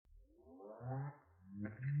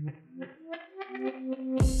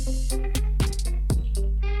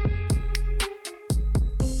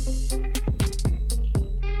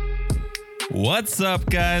What's up,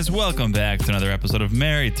 guys? Welcome back to another episode of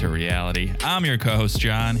Married to Reality. I'm your co-host,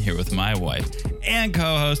 John, here with my wife and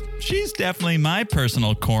co-host. She's definitely my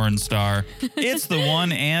personal corn star. It's the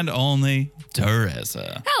one and only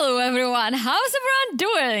Teresa. Hello, everyone. How's everyone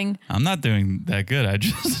doing? I'm not doing that good.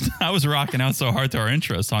 I was rocking out so hard to our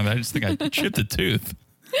intro song that I just think I chipped a tooth.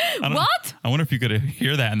 What? I wonder if you could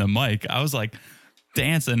hear that in the mic. I was like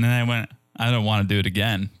dancing and I went, I don't want to do it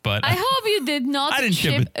again, but I hope you did not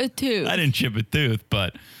chip a tooth. I didn't chip a tooth,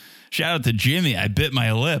 but shout out to Jimmy. I bit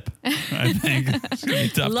my lip. I think it's going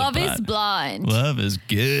to be tough. Love to is pot. blind. Love is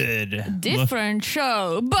good. Different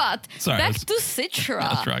show, but back to Citra.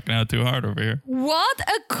 I was rocking out too hard over here. What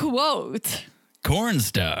a quote. Corn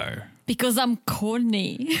star. Because I'm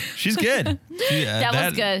corny. She's good. That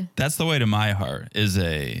was good. That's the way to my heart is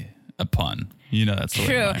a pun. You know that's the way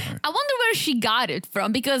to my heart. I wonder where she got it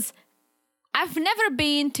from because I've never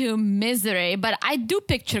been to Missouri, but I do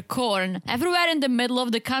picture corn. Everywhere in the middle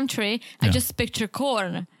of the country, I just picture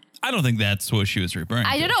corn. I don't think that's what she was referring to.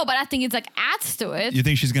 I don't know, but I think it's like adds to it. You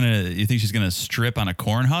think she's gonna strip on a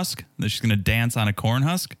corn husk? That she's gonna dance on a corn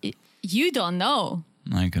husk? You don't know.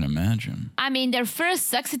 I can imagine. I mean, their first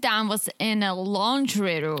sexy time was in a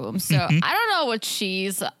laundry room, so I don't know what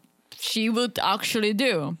she would actually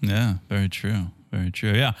do. Yeah, very true. Very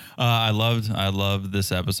true. Yeah. I loved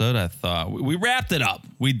this episode. I thought we wrapped it up.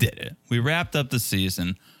 We did it. We wrapped up the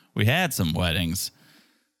season. We had some weddings.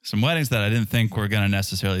 Some weddings that I didn't think were going to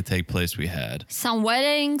necessarily take place. We had some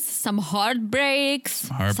weddings, some heartbreaks,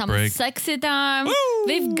 some sexy time. Woo!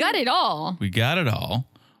 We've got it all. We got it all.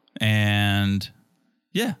 And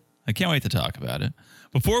yeah, I can't wait to talk about it.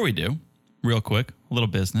 Before we do, real quick, a little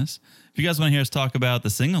business. If you guys want to hear us talk about the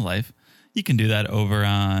single life, you can do that over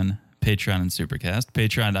on Patreon and Supercast.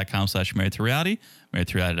 Patreon.com/married to reality.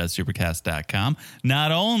 marriedtoreality.supercast.com.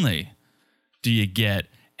 Not only do you get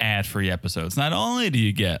ad-free episodes, not only do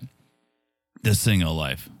you get the single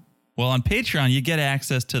life, well, on Patreon, you get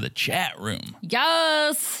access to the chat room.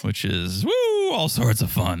 Yes. Which is, all sorts of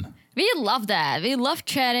fun. We love that. We love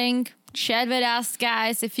chatting. Chat with us,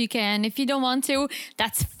 guys, if you can. If you don't want to,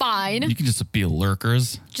 that's fine. You can just be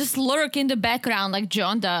lurkers. Just lurk in the background like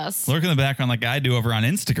John does. Lurk in the background like I do over on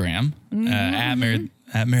Instagram,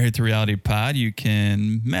 at Married to Reality Pod. You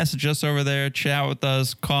can message us over there, chat with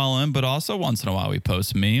us, call in, but also once in a while we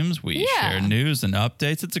post memes. We share news and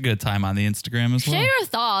updates. It's a good time on the Instagram as well. Share your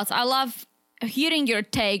thoughts. I love hearing your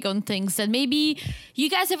take on things that maybe you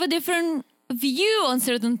guys have a different view on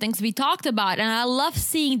certain things we talked about, and I love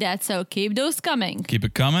seeing that, so keep those coming. Keep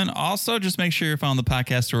it coming. Also, just make sure you're following the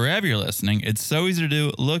podcast wherever you're listening. It's so easy to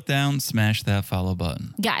do. Look down, smash that follow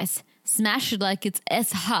button. Guys, smash it like it's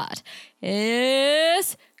as hot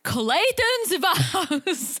as Clayton's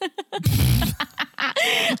vows.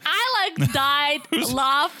 I died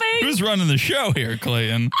laughing. Who's running the show here,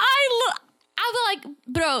 Clayton? I was like,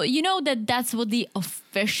 bro, you know that's what the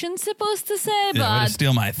officiant's supposed to say, yeah, but way to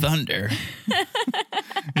steal my thunder.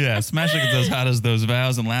 Yeah, smash like it's as hot as those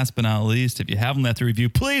vows. And last but not least, if you haven't left a review,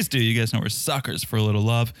 please do. You guys know we're suckers for a little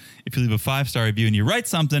love. If you leave a 5-star review and you write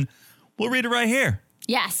something, we'll read it right here.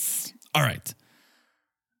 Yes. All right.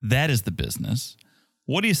 That is the business.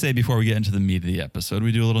 What do you say before we get into the meat of the episode?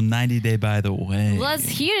 We do a little 90-day by the way. Let's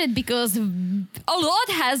hear it because a lot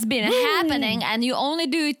has been happening and you only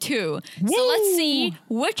do 2. So let's see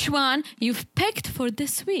which one you've picked for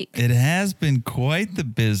this week. It has been quite the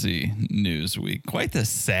busy news week, quite the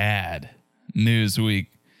sad news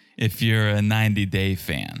week if you're a 90-day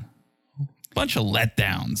fan. Bunch of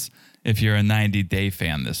letdowns if you're a 90-day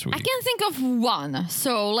fan this week. I can think of one,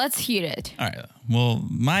 so let's hear it. All right. Well,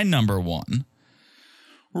 my number one.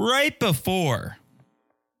 Right before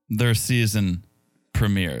their season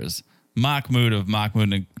premieres, Mahmoud of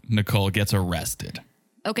Mahmoud and Nicole gets arrested.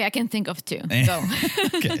 Okay, I can think of 2. Go.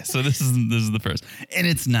 Okay, so this is the first. And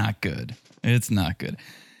it's not good. It's not good.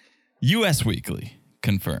 US Weekly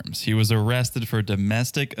confirms he was arrested for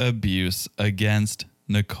domestic abuse against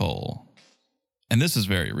Nicole. And this is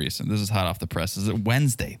very recent. This is hot off the press. This is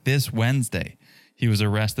Wednesday. This Wednesday. He was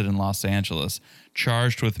arrested in Los Angeles,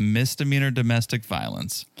 charged with misdemeanor domestic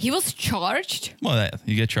violence. He was charged? Well,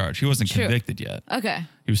 you get charged. He wasn't convicted yet. Okay.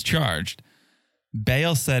 He was charged.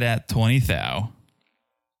 Bail set at $20,000.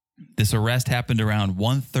 This arrest happened around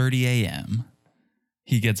 1:30 a.m.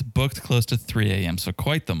 He gets booked close to 3 a.m., so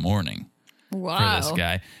quite the morning for this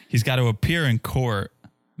guy. He's got to appear in court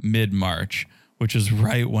mid-March, which is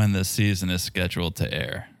right when the season is scheduled to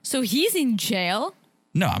air. So he's in jail?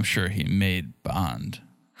 No, I'm sure he made bond.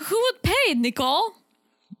 Who would pay, Nicole?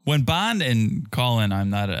 When Bond and Colin, I'm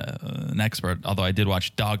not an expert, although I did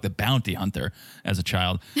watch Dog the Bounty Hunter as a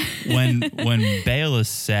child. When bail is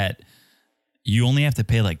set, you only have to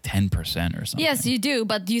pay like 10% or something. Yes, you do.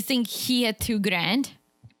 But do you think he had $2,000?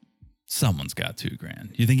 Someone's got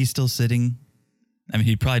 $2,000. You think he's still sitting? I mean,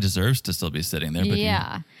 he probably deserves to still be sitting there. But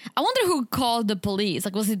Yeah. I wonder who called the police.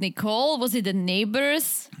 Like, was it Nicole? Was it the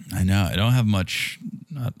neighbors? I know. I don't have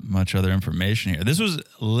not much other information here. This was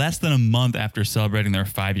less than a month after celebrating their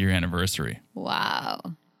 5-year anniversary. Wow.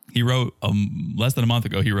 He wrote, less than a month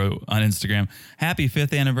ago, he wrote on Instagram, "Happy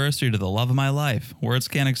 5th anniversary to the love of my life. Words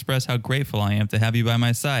can't express how grateful I am to have you by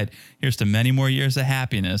my side. Here's to many more years of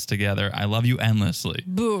happiness together. I love you endlessly."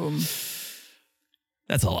 Boom.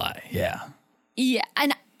 That's a lie. Yeah. Yeah.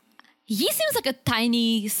 And he seems like a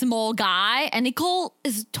tiny, small guy. And Nicole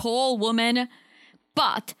is a tall woman.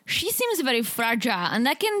 But she seems very fragile. And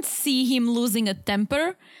I can see him losing a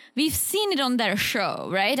temper. We've seen it on their show,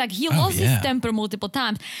 right? Like he lost his temper multiple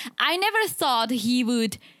times. I never thought he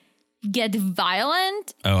would get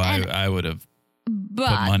violent. Oh, I would have put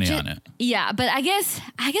money on it. Yeah, but I guess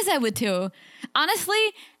I would too.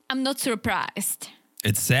 Honestly, I'm not surprised.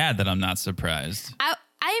 It's sad that I'm not surprised.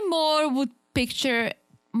 I more would picture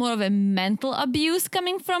more of a mental abuse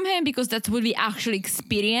coming from him because that's what we actually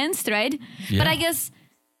experienced, right? Yeah. But I guess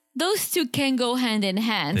those two can go hand in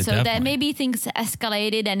hand. They so definitely. that maybe things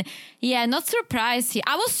escalated and yeah, not surprised.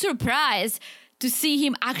 I was surprised to see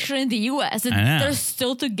him actually in the US and they're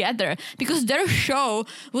still together because their show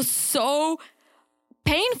was so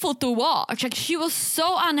painful to watch. Like she was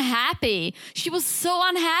so unhappy. She was so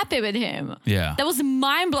unhappy with him. Yeah. That was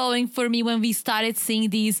mind-blowing for me when we started seeing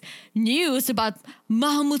these news about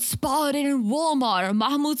Mahmoud spotted in Walmart,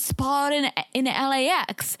 Mahmoud spotted in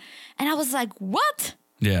LAX. And I was like, what?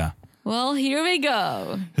 Yeah. Well, here we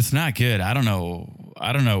go. It's not good. I don't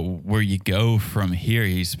know where you go from here.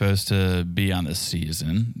 He's supposed to be on the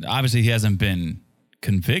season. Obviously, he hasn't been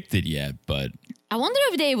convicted yet, but I wonder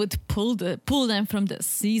if they would pull them from the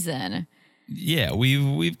season. yeah,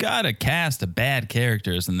 we've got a cast of bad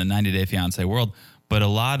characters in the 90 Day Fiancé world, but a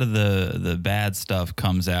lot of the bad stuff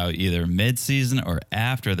comes out either mid-season or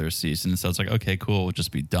after their season. So it's like, okay, cool, we'll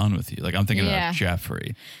just be done with you. Like I'm thinking about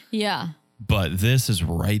Jeffrey. Yeah. But this is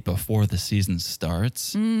right before the season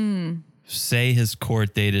starts. Say his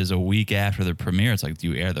court date is a week after the premiere. It's like,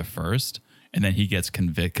 do you air the first? And then he gets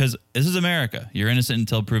convicted. Because this is America. You're innocent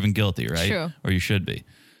until proven guilty, right? True. Or you should be.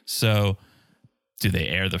 So do they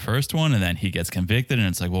air the first one and then he gets convicted? And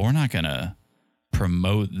it's like, well, we're not going to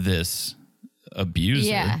promote this abuser.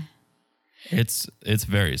 Yeah. It's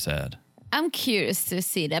very sad. I'm curious to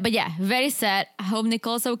see that. But yeah, very sad. I hope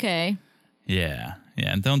Nicole's okay. Yeah.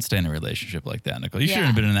 Yeah. And don't stay in a relationship like that, Nicole. You Yeah. shouldn't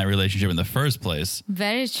have been in that relationship in the first place.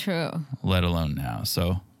 Very true. Let alone now.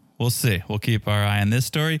 So we'll see. We'll keep our eye on this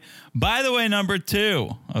story. By the way, number 2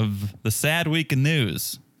 of the sad week in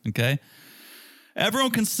news. Okay.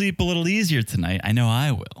 Everyone can sleep a little easier tonight. I know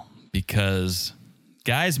I will. Because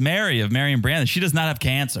guys, Mary of Mary and Brandon, she does not have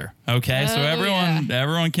cancer. Okay. So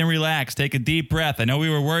everyone can relax. Take a deep breath. I know we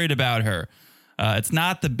were worried about her. It's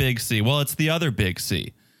not the big C. Well, it's the other big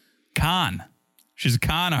C. Con. She's a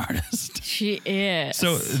con artist. She is.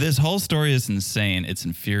 So this whole story is insane. It's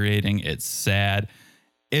infuriating. It's sad.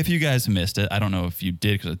 If you guys missed it, I don't know if you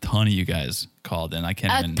did because a ton of you guys called in. I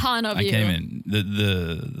can't even.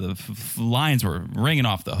 The lines were ringing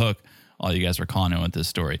off the hook. All you guys were calling in with this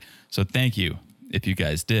story. So thank you if you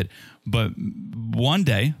guys did. But one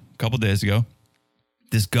day, a couple days ago,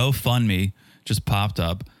 this GoFundMe just popped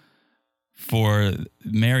up for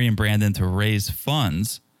Mary and Brandon to raise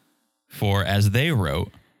funds for, as they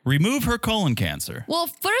wrote, remove her colon cancer. Well,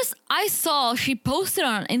 first I saw she posted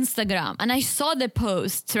on Instagram and I saw the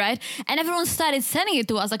posts, right? And everyone started sending it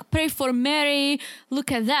to us, like, pray for Mary,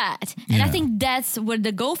 look at that. And I think that's where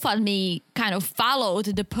the GoFundMe kind of followed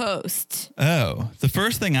the post. Oh, the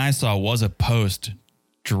first thing I saw was a post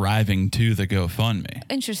driving to the GoFundMe.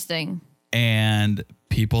 Interesting. And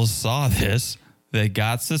people saw this. They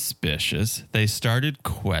got suspicious. They started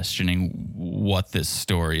questioning what this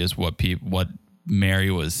story is, what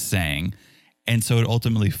Mary was saying. And so it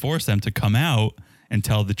ultimately forced them to come out and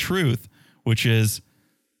tell the truth, which is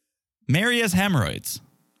Mary has hemorrhoids.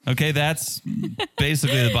 Okay, that's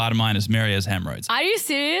basically the bottom line is Mary has hemorrhoids. Are you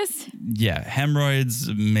serious? Yeah, hemorrhoids,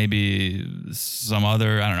 maybe some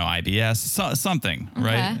other, I don't know, IBS, something,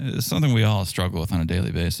 right? Something we all struggle with on a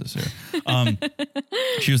daily basis here.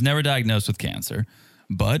 She was never diagnosed with cancer,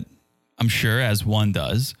 but I'm sure as one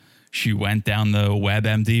does, she went down the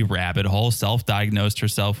WebMD rabbit hole, self-diagnosed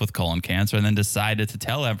herself with colon cancer, and then decided to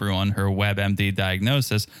tell everyone her WebMD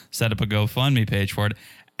diagnosis, set up a GoFundMe page for it,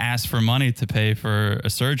 asked for money to pay for a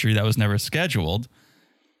surgery that was never scheduled.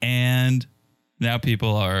 And now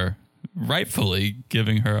people are rightfully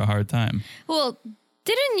giving her a hard time. Well,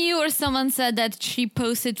 Didn't you or someone said that she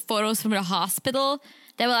posted photos from the hospital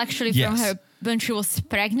that were actually from Yes. her when she was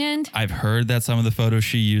pregnant? I've heard that some of the photos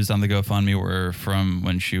she used on the GoFundMe were from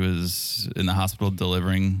when she was in the hospital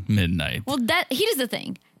delivering midnight. Well, here's the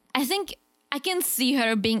thing. I think I can see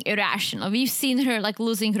her being irrational. We've seen her like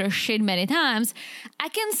losing her shit many times. I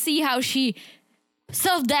can see how she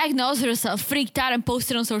self-diagnosed herself, freaked out, and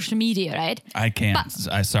posted on social media, right? I can't.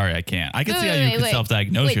 Sorry, I can't. I can see how you can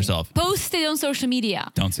self-diagnose Wait, yourself. Post it on social media.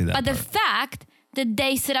 Don't see that But the part. fact that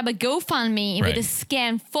they set up a GoFundMe with Right. the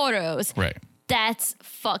scanned photos, Right. that's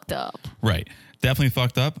fucked up. Right. Definitely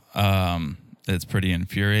fucked up. It's pretty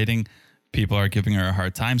infuriating. People are giving her a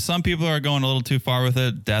hard time. Some people are going a little too far with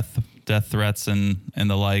it. Death threats and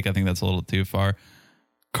the like. I think that's a little too far.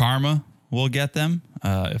 Karma will get them,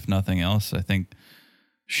 if nothing else. I think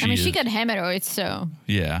She got hemorrhoids, so.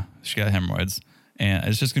 Yeah, she got hemorrhoids. And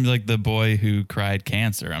it's just going to be like the boy who cried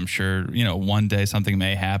cancer. I'm sure, one day something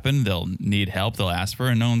may happen. They'll need help. They'll ask for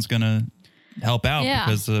it, and no one's going to help out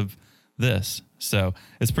because of this. So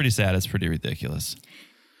it's pretty sad. It's pretty ridiculous.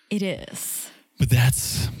 It is. But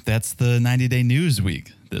that's the 90-day news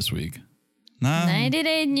week this week. No,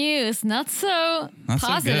 90-day news, not so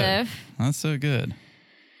positive. Not so good.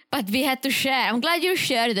 But we had to share. I'm glad you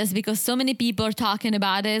shared this because so many people are talking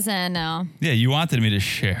about this. And Yeah, you wanted me to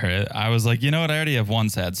share it. I was like, you know what? I already have one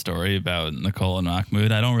sad story about Nicole and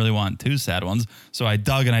Mahmoud. I don't really want two sad ones. So I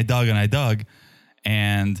dug and I dug and I dug.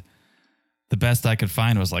 And the best I could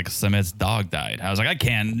find was like Samit's dog died. I was like, I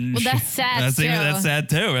can't. Well, that's sad That's too. That's sad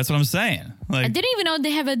too. That's what I'm saying. I Like, didn't even know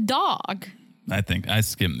they have a dog. I think I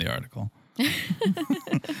skimmed the article.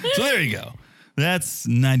 So there you go. That's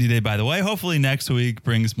 90 Day, by the way. Hopefully next week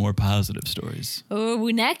brings more positive stories. Oh,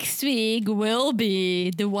 next week will be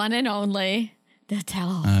the one and only The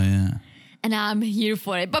Tell. Oh, yeah. And I'm here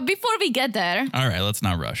for it. But before we get there, All right, let's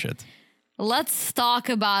not rush it. let's talk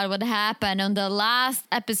about what happened on the last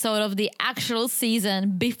episode of the actual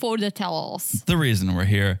season before the tell-alls. The reason we're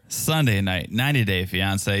here, Sunday night, 90 Day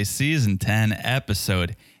Fiancé, Season 10,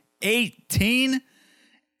 Episode 18.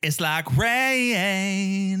 It's like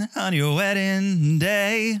rain on your wedding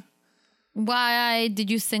day. Why did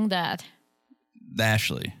you sing that?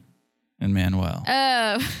 Ashley and Manuel.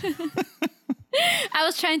 Oh. I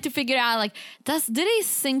was trying to figure out, like, did he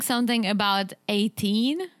sing something about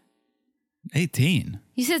 18? 18?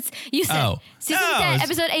 You said Oh. season No, 10, it's-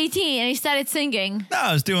 episode 18, and he started singing. No,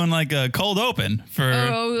 I was doing like a cold open for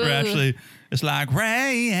Ashley. It's like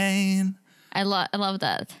rain. I love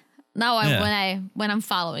that. Now when I'm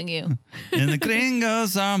following you. And the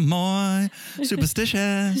gringos are more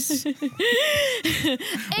superstitious.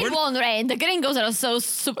 It won't rain. The gringos are so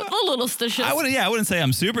super, a little stitious. I wouldn't say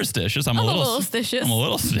I'm superstitious. I'm a little stitious. I'm a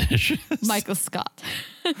little stitious. Michael Scott.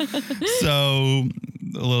 So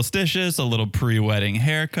a little stitious, a little pre-wedding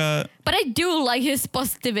haircut. But I do like his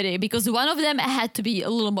positivity because one of them had to be a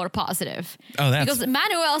little more positive. Oh, that's Because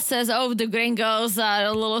Manuel says, oh, the gringos are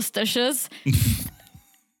a little stitious.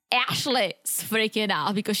 Ashley's freaking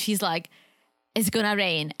out because she's like, it's gonna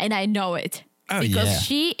rain, and I know it. Oh, because yeah.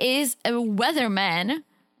 she is a weatherman,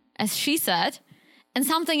 as she said, and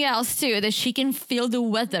something else too, that she can feel the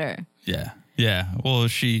weather. Yeah. Yeah. Well,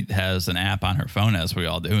 she has an app on her phone, as we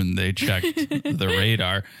all do, and they checked the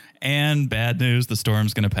radar. And bad news, the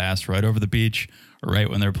storm's going to pass right over the beach right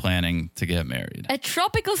when they're planning to get married. A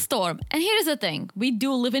tropical storm. And here's the thing. We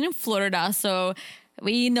do live in Florida, so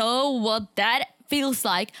we know what that feels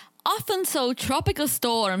like. Often so, tropical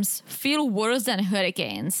storms feel worse than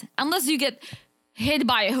hurricanes. Unless you get hit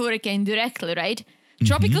by a hurricane directly, right?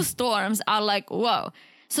 Tropical storms are like, whoa.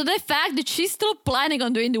 So the fact that she's still planning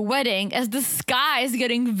on doing the wedding as the sky is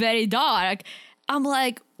getting very dark, I'm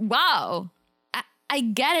like, wow. I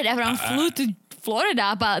get it. Everyone flew to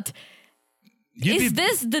Florida, but is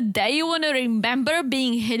this the day you want to remember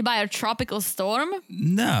being hit by a tropical storm?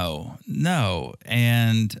 No.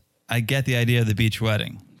 And I get the idea of the beach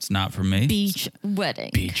wedding. It's not for me. Beach wedding.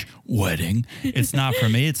 Beach wedding. It's not for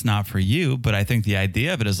me. It's not for you. But I think the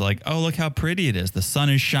idea of it is like, oh, look how pretty it is. The sun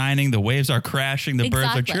is shining. The waves are crashing. The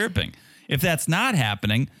birds are chirping. If that's not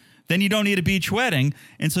happening, then you don't need a beach wedding.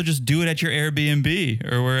 And so just do it at your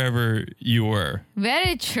Airbnb or wherever you were.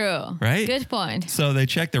 Very true. Right? Good point. So they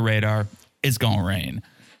check the radar. It's going to rain.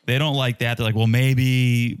 They don't like that. They're like, well,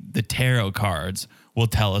 maybe the tarot cards will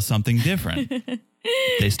tell us something different.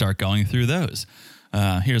 They start going through those.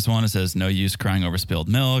 Here's one that says, no use crying over spilled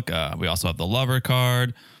milk. We also have the lover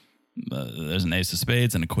card. There's an ace of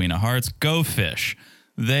spades and a queen of hearts. Go fish.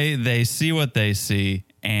 They see what they see,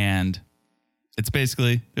 and it's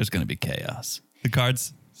basically there's going to be chaos. The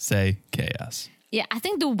cards say chaos. Yeah, I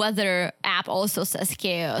think the weather app also says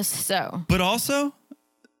chaos. So, But also,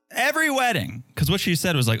 every wedding, because what she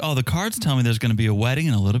said was like, oh, the cards tell me there's going to be a wedding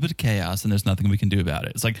and a little bit of chaos and there's nothing we can do about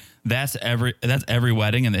it. It's like, that's every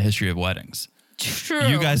wedding in the history of weddings. True.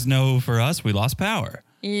 You guys know for us, we lost power.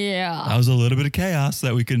 Yeah. That was a little bit of chaos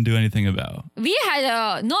that we couldn't do anything about. We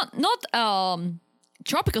had not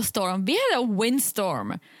tropical storm. We had a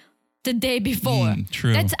windstorm the day before.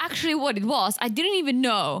 True. That's actually what it was. I didn't even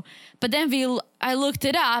know. But then I looked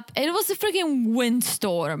it up. It was a freaking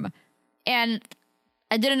windstorm. And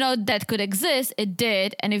I didn't know that could exist. It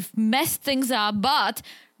did. And it messed things up. But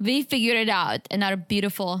we figured it out in our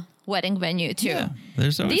beautiful wedding venue too. Yeah,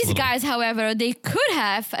 these guys, however, they could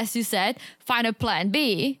have, as you said, find a plan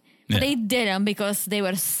B. But they didn't because they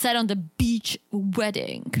were set on the beach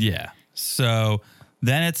wedding. Yeah. So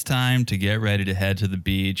then it's time to get ready to head to the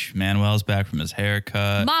beach. Manuel's back from his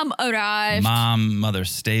haircut. Mom arrived. Mother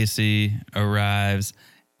Stacy arrives.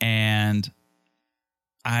 And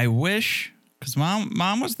I wish, because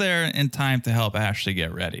mom was there in time to help Ashley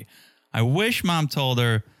get ready. I wish mom told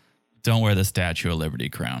her, don't wear the Statue of Liberty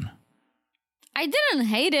crown. I didn't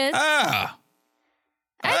hate it. I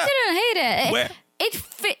didn't hate it.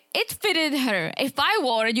 It fitted her. If I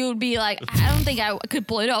wore it, you would be like, I don't think I could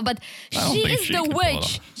pull it off. But she is the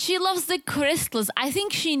witch. She loves the crystals. I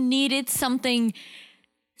think she needed something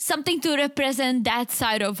to represent that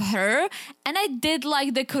side of her. And I did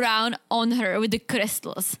like the crown on her with the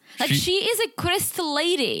crystals. Like she is a crystal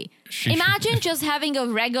lady. Imagine just having a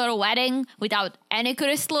regular wedding without any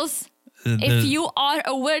crystals. If you are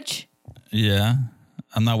a witch. Yeah.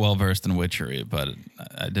 I'm not well versed in witchery, but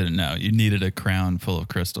I didn't know. You needed a crown full of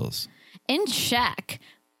crystals. In Czech,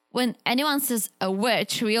 when anyone says a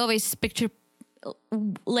witch, we always picture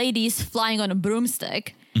ladies flying on a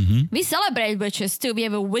broomstick. Mm-hmm. We celebrate witches too. We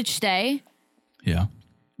have a witch day. Yeah.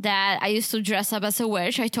 That I used to dress up as a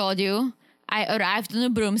witch. I told you. I arrived on a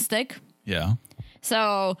broomstick. Yeah.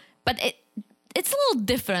 So, but it's a little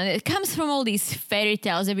different. It comes from all these fairy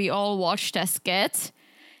tales that we all watched as kids.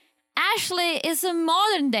 Ashley is a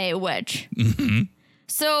modern day witch. Mm-hmm.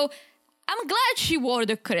 So I'm glad she wore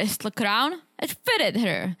the crystal crown. It fitted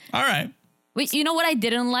her. All right. You know what I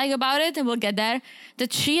didn't like about it? And we'll get there.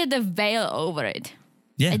 That she had the veil over it.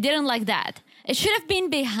 Yeah. I didn't like that. It should have been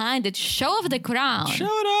behind it. Show off the crown. Show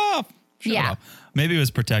it off. Show it off. Maybe it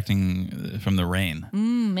was protecting from the rain.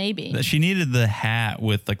 Maybe. She needed the hat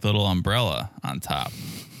with like the little umbrella on top.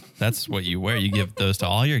 That's what you wear. You give those to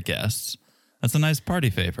all your guests. That's a nice party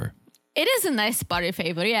favor. It is a nice party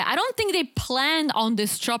favor, yeah. I don't think they planned on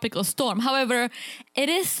this tropical storm. However, it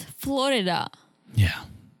is Florida. Yeah.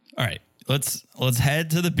 All right. Let's head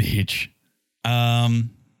to the beach.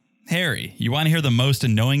 Harry, you want to hear the most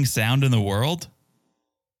annoying sound in the world?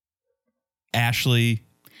 Ashley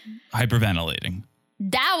hyperventilating.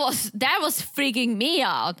 That was freaking me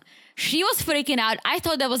out. She was freaking out. I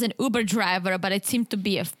thought that was an Uber driver, but it seemed to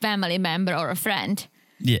be a family member or a friend.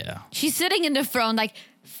 Yeah. She's sitting in the front, like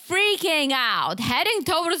freaking out, heading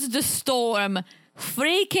towards the storm,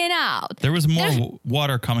 freaking out. There was more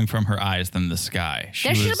water coming from her eyes than the sky.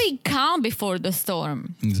 There should be calm before the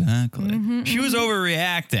storm. Exactly. Mm-hmm, she was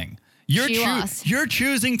overreacting. You're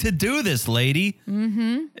choosing to do this, lady.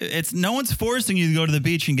 Mm-hmm. It's no one's forcing you to go to the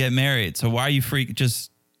beach and get married. So why are you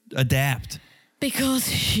just adapt?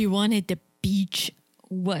 Because she wanted the beach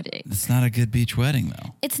wedding. It's not a good beach wedding,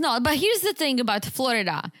 though. It's not. But here's the thing about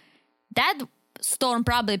Florida. That storm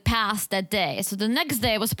probably passed that day. So the next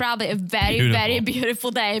day was probably a very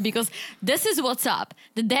beautiful day because this is what's up.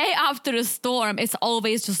 The day after a storm is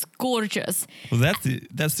always just gorgeous. Well,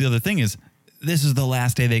 that's the other thing is this is the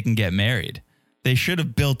last day they can get married. They should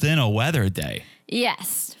have built in a weather day.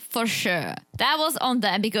 Yes, for sure. That was on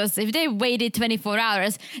them because if they waited 24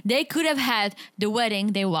 hours, they could have had the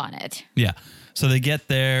wedding they wanted. Yeah. So they get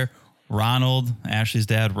there. Ronald, Ashley's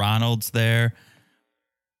dad, Ronald's there.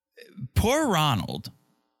 Poor Ronald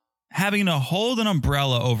having to hold an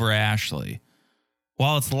umbrella over Ashley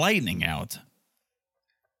while it's lightning out.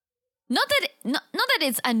 Not that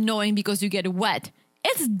it's annoying because you get wet.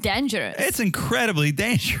 It's dangerous. It's incredibly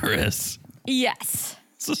dangerous. Yes.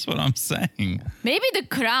 That's just what I'm saying. Maybe the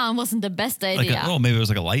crown wasn't the best idea. Maybe it was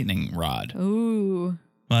like a lightning rod. Ooh.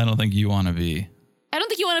 Well, I don't think you want to be. I don't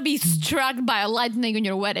think you want to be struck by a lightning on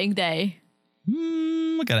your wedding day.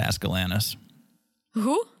 I gotta ask Alanis.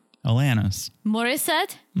 Who? Alanis.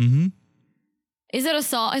 Morissette? Mm-hmm. Is it a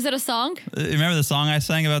song? Remember the song I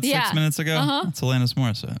sang about 6 minutes ago? Uh-huh. It's Alanis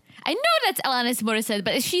Morissette. I know that's Alanis Morissette,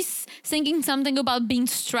 but is she singing something about being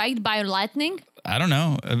struck by lightning? I don't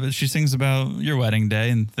know. She sings about your wedding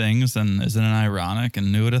day and things, and isn't it ironic?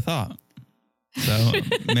 And who would have thought? So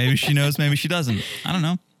maybe she knows, maybe she doesn't. I don't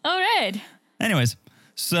know. All right. Anyways,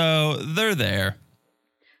 so they're there.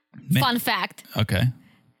 Fun fact. Okay.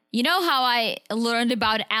 You know how I learned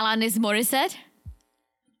about Alanis Morissette?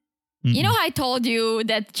 Mm-hmm. You know how I told you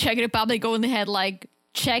that Czech Republic only had like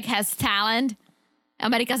Czech has talent?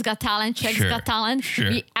 America's Got Talent, Czech's Got Talent.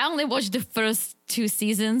 Sure. I only watched the first 2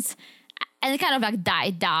 seasons and it kind of like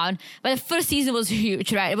died down. But the first season was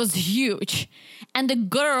huge, right? It was huge. And the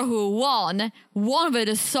girl who won with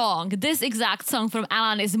a song, this exact song from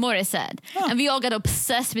Alanis Morissette. Huh. And we all got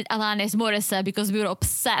obsessed with Alanis Morissette because we were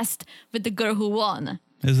obsessed with the girl who won.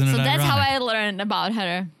 Isn't it So that's ironic? how I learned about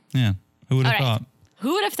her. Yeah. Who would have All right. thought?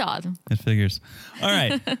 Who would have thought? It figures. All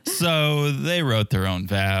right. So they wrote their own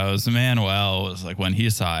vows. Manuel was like, when he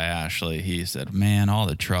saw Ashley, he said, man, all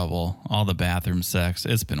the trouble, all the bathroom sex,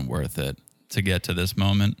 it's been worth it to get to this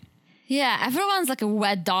moment. Yeah, everyone's like a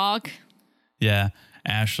wet dog. Yeah.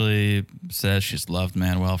 Ashley says she's loved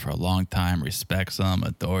Manuel for a long time, respects him,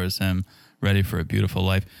 adores him, ready for a beautiful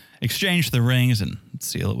life. Exchange the rings and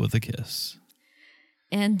seal it with a kiss.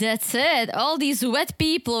 And that's it. All these wet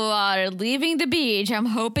people are leaving the beach. I'm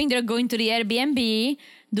hoping they're going to the Airbnb,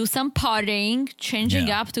 do some partying,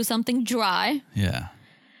 changing up to something dry. Yeah.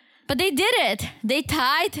 But they did it. They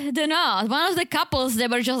tied the knot. One of the couples, they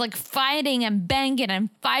were just like fighting and banging and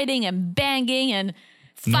fighting and banging and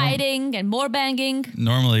fighting and more banging.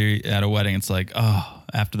 Normally at a wedding, it's like, oh,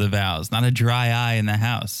 after the vows, not a dry eye in the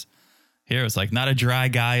house. Here, it's like, not a dry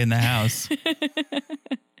guy in the house.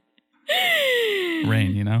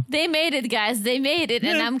 Rain, you know? They made it, guys. They made it.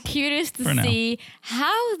 Yeah. And I'm curious to For now. see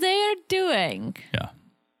how they're doing. Yeah.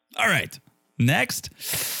 All right. Next.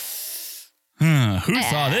 Who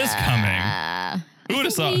saw this coming? Who would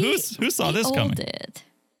have saw? Who saw this coming? Did.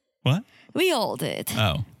 What? We all did.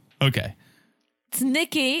 Oh, okay. It's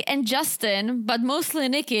Nikki and Justin, but mostly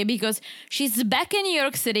Nikki because she's back in New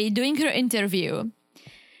York City doing her interview.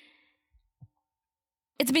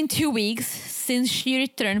 It's been 2 weeks since she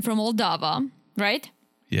returned from Moldova, right?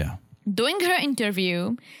 Yeah. Doing her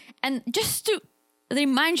interview. And just to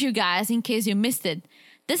remind you guys, in case you missed it,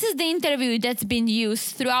 this is the interview that's been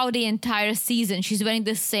used throughout the entire season. She's wearing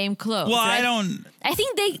the same clothes. Well, right? I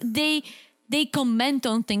think they comment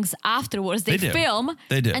on things afterwards. They do. film.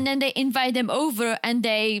 They do. And then they invite them over and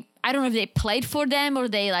I don't know if they played for them or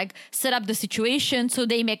they like set up the situation. So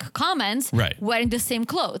they make comments wearing the same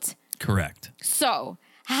clothes. Correct. So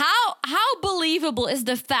how believable is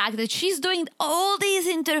the fact that she's doing all these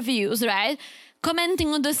interviews, right? Commenting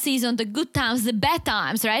on the season, the good times, the bad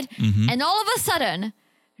times, right? Mm-hmm. And all of a sudden,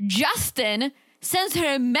 Justin sends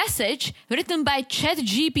her a message written by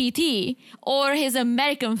ChatGPT or his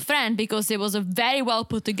American friend because it was a very well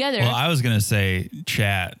put together. Well, I was going to say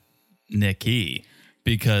chat Nikki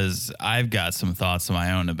because I've got some thoughts of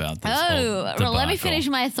my own about this whole well, let me debacle. finish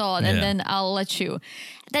my thought and then I'll let you.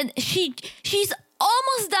 Then she's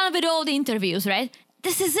almost done with all the interviews, right?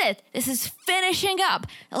 This is it. This is finishing up.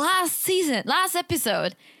 Last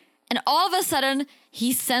episode. And all of a sudden,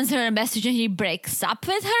 he sends her a message and he breaks up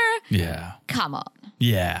with her? Yeah. Come on.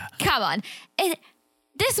 Yeah. Come on.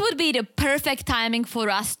 This would be the perfect timing for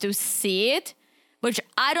us to see it, which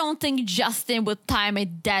I don't think Justin would time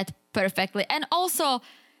it that perfectly. And also,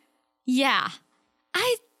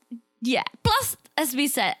 plus, as we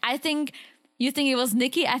said, I think you think it was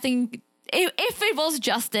Nikki. I think if it was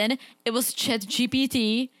Justin, it was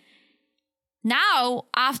ChatGPT. Now,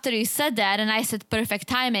 after you said that and I said perfect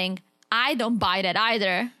timing, I don't buy that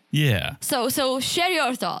either. Yeah. So share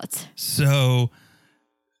your thoughts. So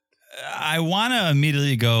I want to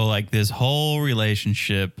immediately go like this whole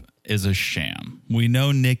relationship is a sham. We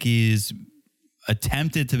know Nikki's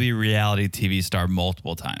attempted to be a reality TV star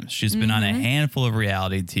multiple times. She's been on a handful of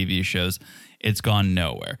reality TV shows. It's gone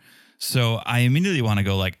nowhere. So I immediately want to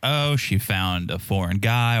go like, oh, she found a foreign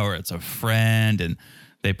guy or it's a friend and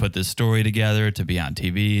they put this story together to be on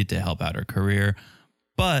TV to help out her career.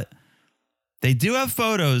 But they do have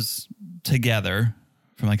photos together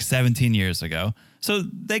from like 17 years ago. So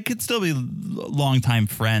they could still be longtime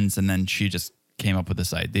friends. And then she just came up with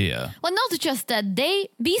this idea. Well, not just that.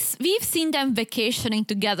 We've seen them vacationing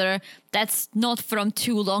together. That's not from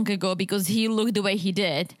too long ago because he looked the way he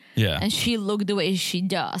did. Yeah. And she looked the way she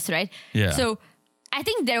does, right? Yeah. So I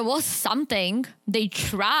think there was something they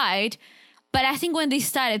tried, but I think when they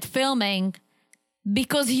started filming,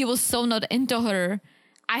 because he was so not into her,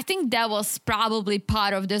 I think that was probably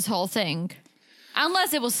part of this whole thing.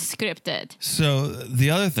 Unless it was scripted. So the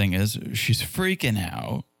other thing is she's freaking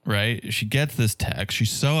out, right? She gets this text.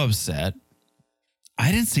 She's so upset.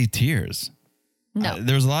 I didn't see tears. No.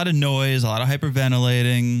 There was a lot of noise, a lot of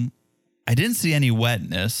hyperventilating. I didn't see any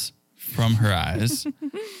wetness from her eyes.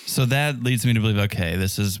 So that leads me to believe, okay,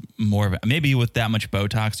 this is more of a, maybe with that much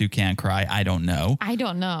Botox, you can't cry. I don't know.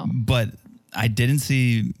 But I didn't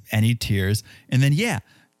see any tears. And then, yeah,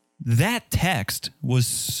 that text was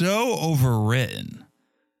so overwritten.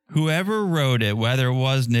 Whoever wrote it, whether it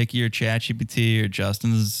was Nikki or ChatGPT or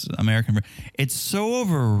Justin's American, it's so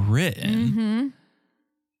overwritten.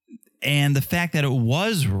 And the fact that it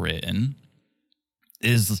was written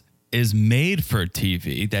is made for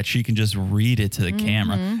TV, that she can just read it to the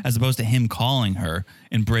camera, as opposed to him calling her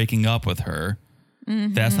and breaking up with her.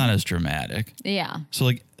 That's not as dramatic. Yeah. So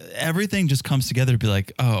like everything just comes together to be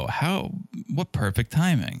like, oh, what perfect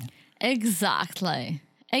timing. Exactly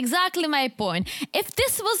my point. If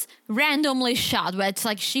this was randomly shot, where it's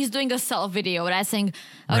like she's doing a self video, right, saying,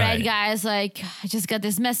 all right, guys, like I just got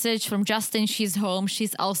this message from Justin. She's home.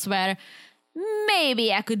 She's elsewhere.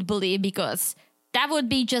 Maybe I could believe, because that would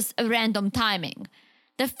be just a random timing.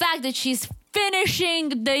 The fact that she's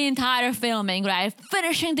finishing the entire filming, right?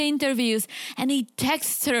 Finishing the interviews, and he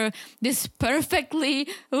texts her this perfectly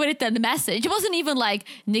written message. It wasn't even like,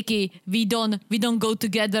 Nikki, we don't go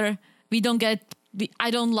together.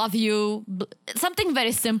 I don't love you. Something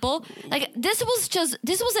very simple. Like this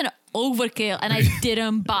was an overkill, and I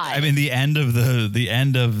didn't buy. I mean, the end of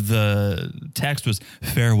the text was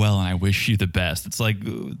farewell, and I wish you the best. It's like,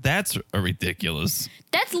 that's ridiculous.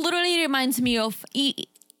 That literally reminds me of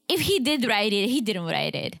if he did write it, he didn't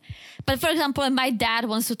write it. But for example, when my dad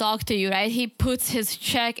wants to talk to you, right? He puts his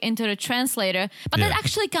check into the translator, but that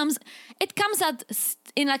actually comes out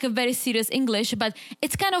in like a very serious English, but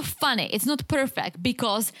it's kind of funny. It's not perfect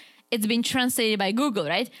because it's been translated by Google,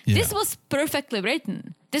 right? Yeah. This was perfectly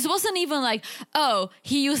written. This wasn't even like, oh,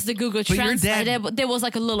 he used the Google Translator, but there was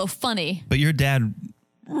like a little funny. But your dad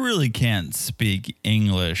really can't speak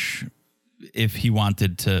English if he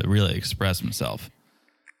wanted to really express himself.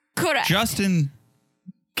 Correct. Justin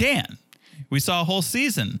can. We saw a whole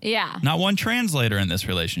season. Yeah. Not one translator in this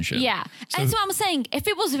relationship. Yeah. So, that's what I'm saying. If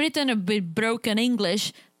it was written a bit broken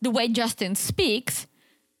English, the way Justin speaks,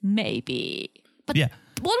 maybe. But yeah.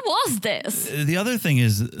 What was this? The other thing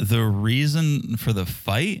is the reason for the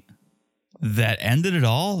fight that ended it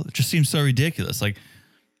all just seems so ridiculous. Like,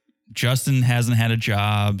 Justin hasn't had a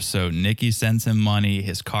job, so Nikki sends him money.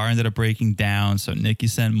 His car ended up breaking down, so Nikki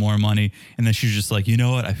sent more money. And then she's just like, you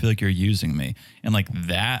know what? I feel like you're using me. And like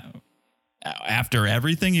that, after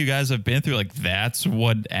everything you guys have been through, like that's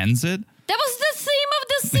what ends it. That was the theme of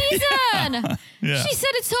the season. Yeah. She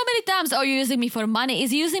said it so many times. Oh, you're using me for money.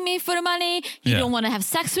 Is he using me for money? You don't want to have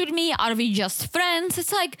sex with me? Are we just friends?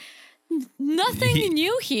 It's like nothing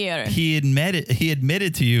new here. He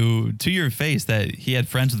admitted to you, to your face, that he had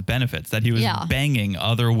friends with benefits, that he was banging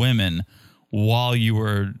other women while you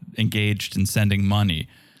were engaged in sending money.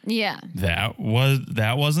 Yeah. That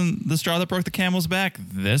wasn't the straw that broke the camel's back.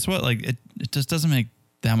 This was like, it just doesn't make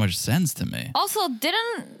that much sense to me. Also,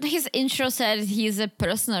 didn't his intro said he's a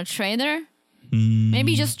personal trainer?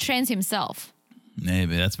 Maybe he just trains himself.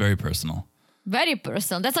 Maybe. That's very personal. Very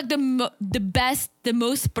personal. That's like the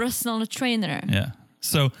most personal trainer. Yeah.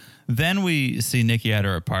 So then we see Nikki at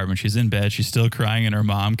her apartment. She's in bed. She's still crying, and her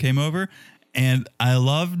mom came over. And I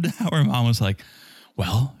loved how her mom was like,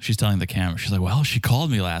 well, she's telling the camera, she's like, well, she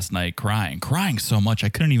called me last night crying so much I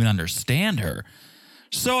couldn't even understand her.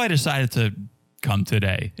 So I decided to come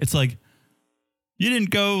today. It's like, you didn't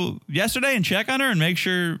go yesterday and check on her and make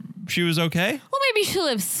sure she was okay? Well, maybe she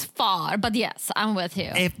lives far, but yes, I'm with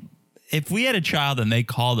you. If we had a child and they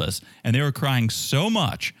called us and they were crying so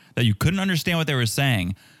much that you couldn't understand what they were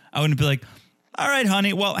saying, I wouldn't be like, all right,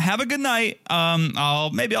 honey, well, have a good night.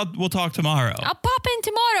 We'll talk tomorrow. I'll pop in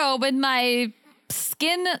tomorrow with my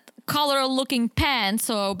skin color looking pants.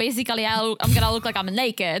 So basically I'm going to look like I'm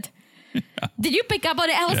naked. Yeah. Did you pick up on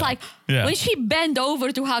it? I was like, when she bent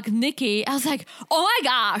over to hug Nikki, I was like, oh my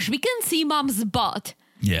gosh, we can see mom's butt.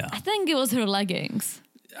 Yeah. I think it was her leggings.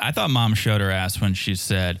 I thought mom showed her ass when she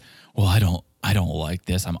said, well, I don't like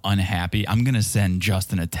this. I'm unhappy. I'm going to send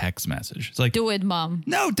Justin a text message. It's like, do it, mom.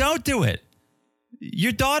 No, don't do it.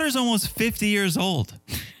 Your daughter's almost 50 years old.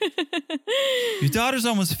 Your daughter's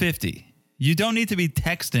almost 50. You don't need to be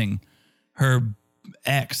texting her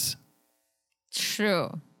ex.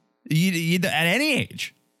 True. You at any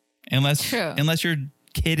age, unless your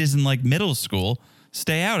kid is in like middle school,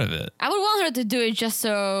 stay out of it. I would want her to do it just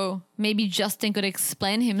so maybe Justin could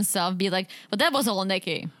explain himself, be like, but that was all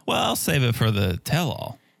Nikki. Well, I'll save it for the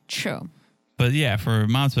tell-all. True. But yeah, for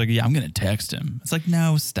mom to be like, yeah, I'm going to text him. It's like,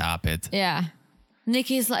 no, stop it. Yeah.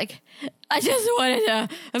 Nikki's like, I just wanted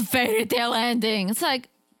a fairy tale ending. It's like,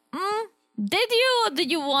 Did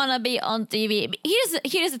you want to be on TV?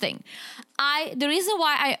 Here's the thing. The reason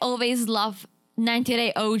why I always love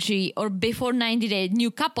 90-day OG or before 90-day new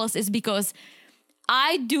couples is because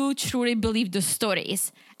I do truly believe the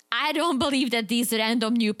stories. I don't believe that these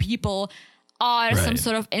random new people are some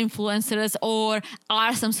sort of influencers or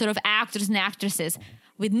are some sort of actors and actresses.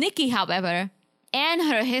 With Nikki, however, and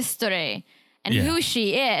her history and who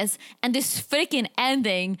she is and this freaking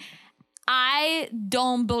ending, I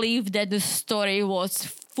don't believe that the story was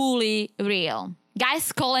fully real.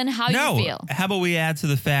 Guys, Colin, how you feel? How about we add to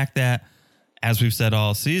the fact that, as we've said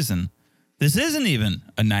all season, this isn't even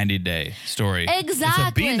a 90-day story.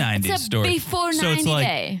 Exactly. It's a B90 story. Before 90 so it's like,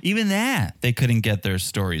 day. even that, they couldn't get their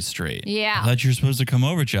stories straight. Yeah. I thought you were supposed to come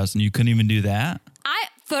over, Justin. You couldn't even do that?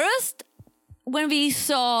 First, when we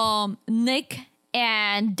saw Nick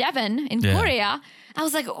and Devin in Korea, I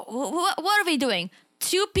was like, what are we doing?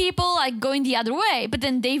 Two people like going the other way, but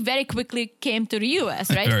then they very quickly came to the US,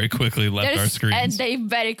 right? Very quickly left our screens. And they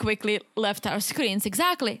very quickly left our screens,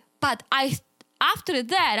 exactly. But after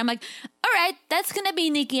that, I'm like, all right, that's gonna be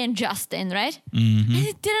Nikki and Justin, right? Mm-hmm. And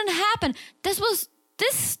it didn't happen. This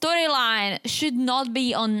storyline should not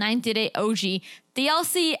be on 90-day OG.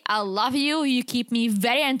 TLC, I love you. You keep me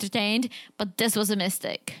very entertained, but this was a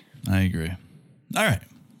mistake. I agree. All right.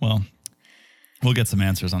 Well, we'll get some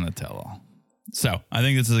answers on the tell-all. So I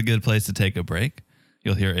think this is a good place to take a break.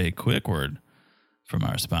 You'll hear a quick word from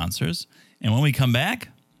our sponsors. And when we come back,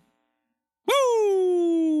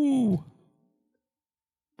 woo!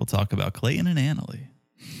 We'll talk about Clayton and Annalie.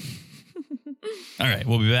 All right.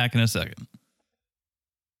 We'll be back in a second.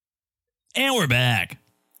 And we're back.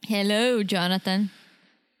 Hello, Jonathan.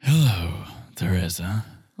 Hello, Teresa.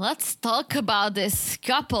 Let's talk about this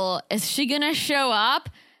couple. Is she gonna show up?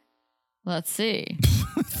 Let's see.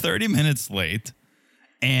 30 minutes late.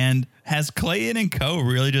 And has Clayton and Co.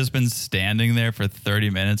 really just been standing there for 30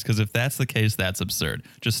 minutes? Because if that's the case, that's absurd.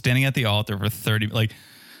 Just standing at the altar for 30, like,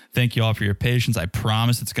 thank you all for your patience. I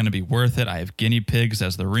promise it's going to be worth it. I have guinea pigs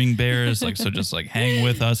as the ring bearers. Like, so just like hang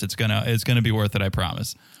with us. It's gonna be worth it. I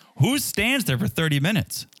promise. Who stands there for 30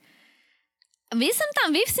 minutes? We've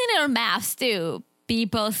seen it on maps too.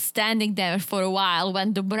 People standing there for a while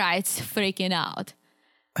when the bride's freaking out.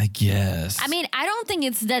 I guess. I mean, I don't think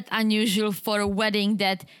it's that unusual for a wedding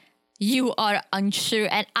that you are unsure.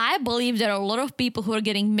 And I believe there are a lot of people who are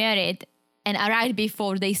getting married and right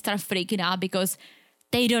before they start freaking out because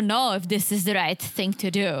they don't know if this is the right thing to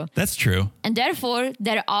do. That's true. And therefore,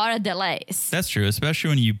 there are delays. That's true, especially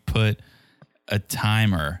when you put a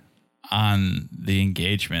timer on the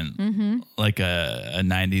engagement, like a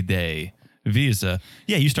 90-day visa.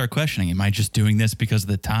 Yeah, you start questioning, am I just doing this because of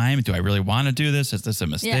the time? Do I really want to do this? Is this a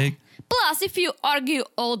mistake? Yeah. Plus, if you argue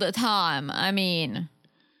all the time, I mean,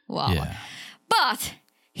 wow. Yeah. But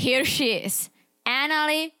here she is.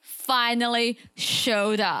 Annalie finally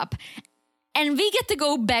showed up. And we get to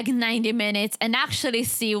go back 90 minutes and actually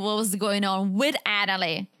see what was going on with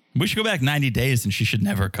Annalie. We should go back 90 days and she should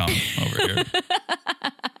never come over here.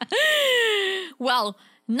 Well,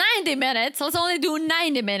 90 minutes. Let's only do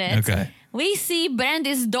 90 minutes. Okay. We see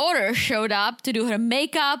Brandy's daughter showed up to do her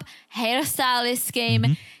makeup, hairstylist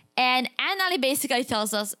came, and Annalie basically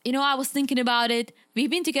tells us, I was thinking about it. We've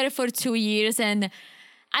been together for 2 years, and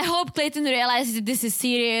I hope Clayton realizes that this is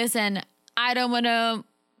serious, and I don't want to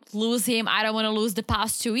lose him. I don't want to lose the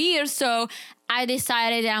past 2 years, so I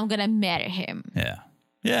decided that I'm going to marry him. Yeah.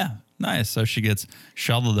 Yeah. Nice. So she gets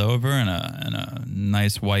shuttled over in a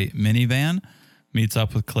nice white minivan, meets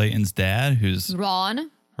up with Clayton's dad, who's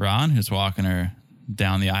Ron, who's walking her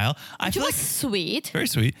down the aisle. Which was sweet. Very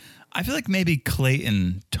sweet. I feel like maybe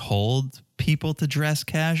Clayton told people to dress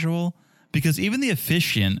casual because even the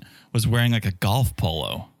officiant was wearing like a golf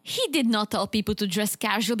polo. He did not tell people to dress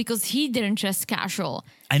casual because he didn't dress casual.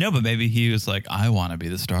 I know, but maybe he was like, I want to be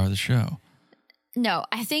the star of the show. No,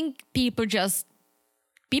 I think people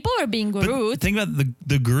were being rude. Think about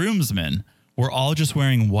the groomsmen were all just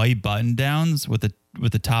wearing white button downs with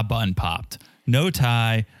the top button popped. No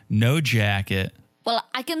tie, no jacket. Well,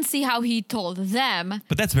 I can see how he told them.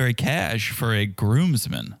 But that's very cash for a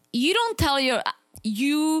groomsman. You don't tell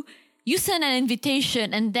you send an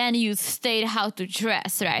invitation and then you state how to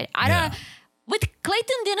dress, right? With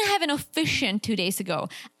Clayton didn't have an officiant 2 days ago.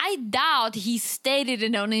 I doubt he stated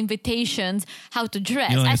in on invitations how to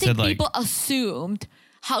dress. I think people assumed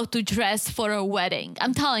how to dress for a wedding.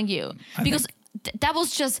 I'm telling you. Because that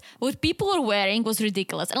was just what people were wearing was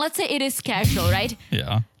ridiculous. And let's say it is casual, right?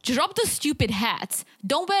 Yeah. Drop the stupid hats.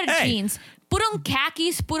 Don't wear jeans. Put on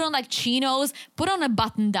khakis, put on like chinos, put on a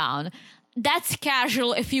button down. That's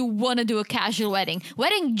casual if you want to do a casual wedding.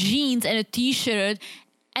 Wearing jeans and a t-shirt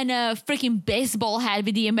and a freaking baseball hat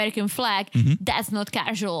with the American flag, that's not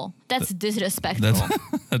casual. That's disrespectful.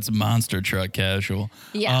 That's monster truck casual.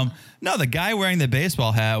 Yeah. No, the guy wearing the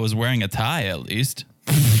baseball hat was wearing a tie at least.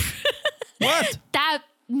 What?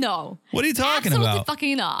 No. What are you talking Absolutely about?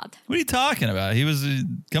 fucking not. What are you talking about? He was,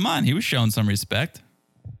 come on, he was showing some respect.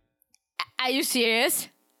 Are you serious?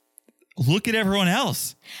 Look at everyone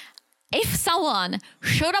else. If someone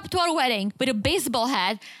showed up to our wedding with a baseball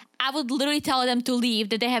hat, I would literally tell them to leave,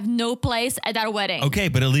 that they have no place at our wedding. Okay,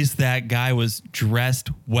 but at least that guy was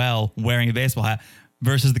dressed well wearing a baseball hat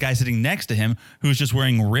versus the guy sitting next to him who's just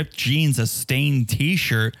wearing ripped jeans, a stained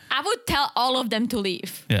t-shirt. I would tell all of them to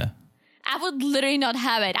leave. Yeah. I would literally not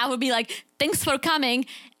have it. I would be like, thanks for coming.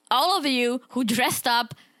 All of you who dressed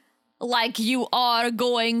up like you are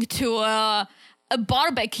going to a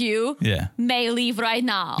barbecue may leave right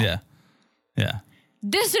now. Yeah. Yeah.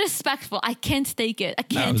 Disrespectful. I can't take it. I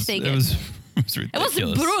can't take it. It was ridiculous. It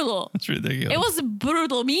was brutal. It's ridiculous. It was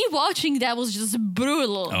brutal. Me watching that was just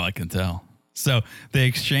brutal. Oh, I can tell. So they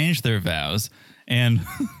exchanged their vows and...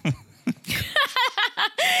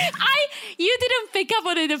 You didn't pick up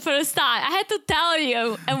on it the first time. I had to tell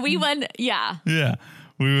you. And we went, yeah. Yeah.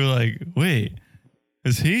 We were like, wait,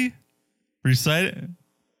 is he reciting?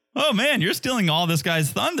 Oh, man, you're stealing all this guy's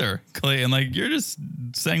thunder, Clayton. Like, you're just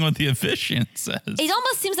saying what the officiant says. It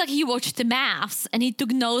almost seems like he watched the maths and he took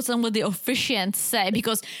notes on what the officiants say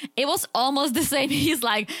because it was almost the same. He's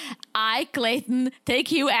like, I, Clayton,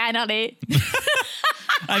 take you, Annalie.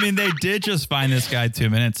 I mean, they did just find this guy 2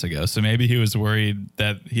 minutes ago, so maybe he was worried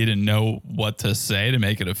that he didn't know what to say to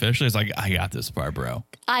make it official. He's like, I got this part, bro.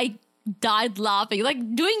 I died laughing. Like,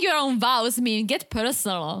 doing your own vows mean get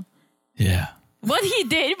personal. Yeah. What he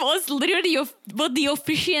did was literally what the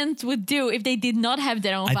officiants would do if they did not have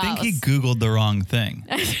their own vows. I think he Googled the wrong thing.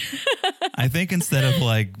 I think instead of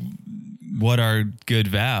like, what are good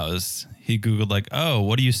vows, he Googled like, oh,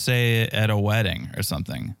 what do you say at a wedding or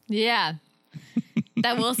something? Yeah.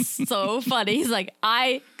 That was so funny. He's like,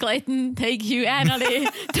 I, Clayton, take you, Annalie,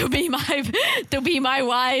 to be my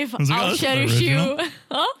wife. Like, I'll cherish you.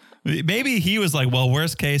 Huh? Maybe he was like, well,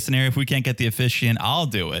 worst case scenario, if we can't get the officiant, I'll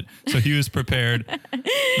do it. So he was prepared.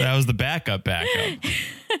 That was the backup. I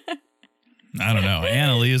don't know.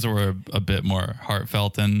 Annalise were a bit more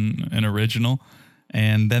heartfelt and original.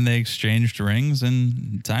 And then they exchanged rings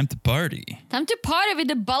and time to party. Time to party with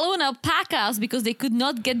the balloon alpacas because they could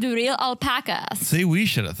not get the real alpacas. See, we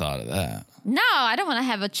should have thought of that. No, I don't want to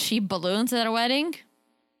have a cheap balloons at our wedding.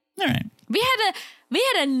 All right. We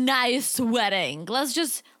had a nice wedding. Let's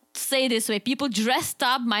just say this way. People dressed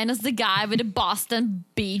up minus the guy with a Boston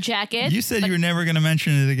bee jacket. You said you were never going to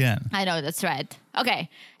mention it again. I know, that's right. Okay.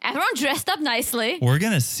 Everyone dressed up nicely. We're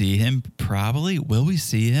going to see him probably. Will we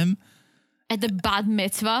see him? At the bat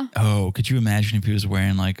mitzvah. Oh, could you imagine if he was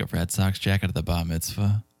wearing like a Red Sox jacket at the bat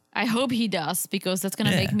mitzvah? I hope he does because that's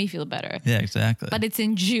going to make me feel better. Yeah, exactly. But it's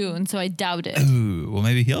in June, so I doubt it. Ooh, well,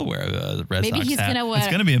 maybe he'll wear a Red Sox he's hat. Gonna wear. It's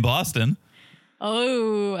going to be in Boston.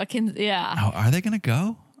 Oh, I can, yeah. Oh, are they going to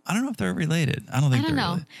go? I don't know if they're related. I don't think they're know.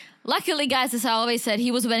 related. Luckily, guys, as I always said,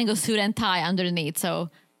 he was wearing a suit and tie underneath, so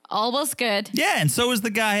all was good. Yeah, and so was the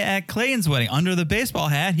guy at Clayton's wedding. Under the baseball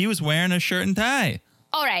hat, he was wearing a shirt and tie.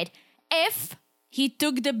 All right. If he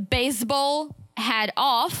took the baseball hat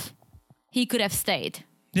off, he could have stayed.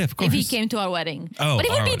 Yeah, of course. If he came to our wedding. Oh, but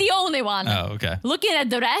he would be the only one. Oh, okay. Looking at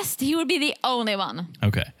the rest, he would be the only one.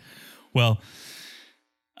 Okay. Well,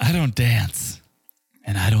 I don't dance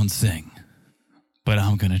and I don't sing, but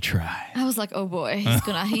I'm going to try. I was like, oh boy,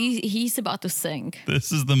 he's about to sing.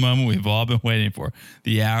 This is the moment we've all been waiting for.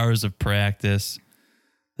 The hours of practice,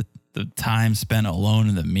 the time spent alone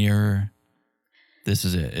in the mirror. This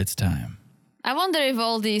is it. It's time. I wonder if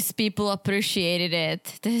all these people appreciated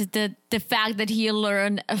it. The fact that he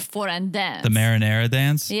learned a foreign dance. The marinara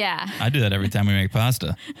dance? Yeah. I do that every time we make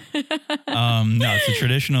pasta. No, it's a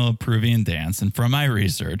traditional Peruvian dance. And from my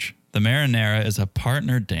research, the marinara is a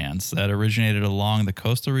partner dance that originated along the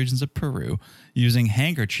coastal regions of Peru using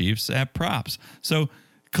handkerchiefs as props. So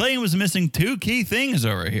Clayton was missing two key things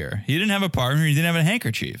over here. He didn't have a partner. He didn't have a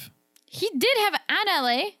handkerchief. He did have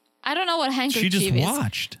Annalie. I don't know what handkerchief is. She just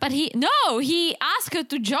watched. But he asked her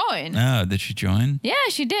to join. Oh, did she join? Yeah,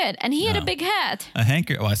 she did. And he had a big hat.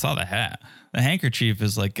 Oh, I saw the hat. The handkerchief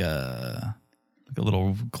is like a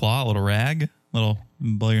little claw, a little rag, little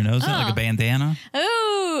blow your nose in, like a bandana.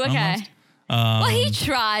 Ooh, okay. Almost. Well, he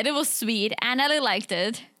tried. It was sweet. Annalie liked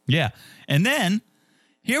it. Yeah. And then,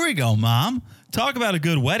 here we go, Mom. Talk about a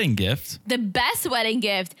good wedding gift. The best wedding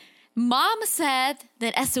gift. Mom said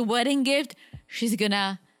that as a wedding gift, she's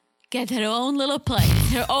gonna get her own little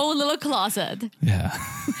place, her own little closet. Yeah.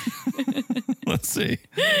 Let's see.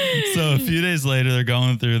 So a few days later, they're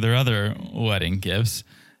going through their other wedding gifts.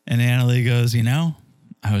 And Annalie goes,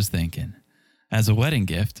 I was thinking, as a wedding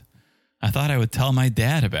gift, I thought I would tell my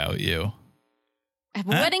dad about you. A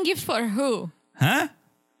wedding gift for who? Huh?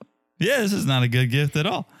 Yeah, this is not a good gift at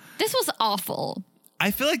all. This was awful.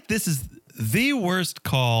 I feel like this is the worst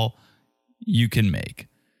call you can make.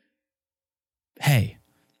 Hey,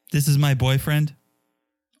 this is my boyfriend.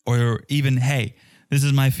 Or even, hey, this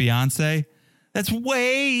is my fiance. That's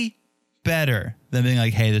way better than being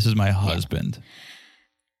like, hey, this is my husband.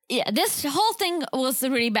 Yeah, this whole thing was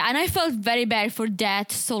really bad. And I felt very bad for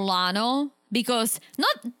that Solano. Because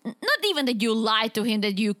not even that you lied to him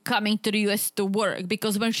that you coming to the US to work.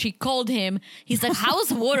 Because when she called him, he's like,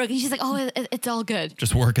 how's work? And she's like, oh, it's all good.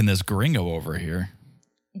 Just working this gringo over here.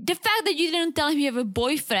 The fact that you didn't tell him you have a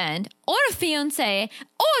boyfriend or a fiance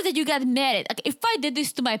or that you got married. Like, if I did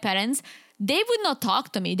this to my parents, they would not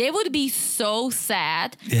talk to me. They would be so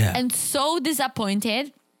sad and so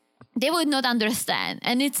disappointed. They would not understand.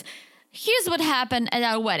 And here's what happened at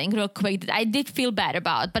our wedding real quick that I did feel bad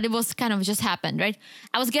about, but it was kind of just happened, right?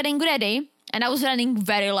 I was getting ready and I was running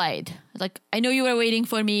very late. Like, I know you were waiting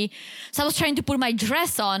for me. So I was trying to put my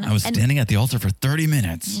dress on. I was standing at the altar for 30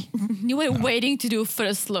 minutes. You were waiting to do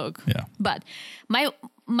first look. Yeah. But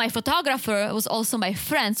my photographer was also my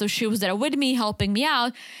friend. So she was there with me, helping me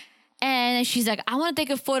out. And she's like, I want to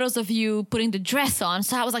take photos of you putting the dress on.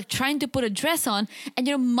 So I was like trying to put a dress on and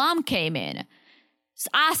your mom came in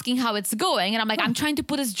asking how it's going. And I'm like, I'm trying to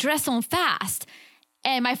put this dress on fast.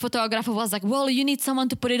 And my photographer was like, well, you need someone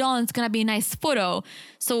to put it on. It's going to be a nice photo.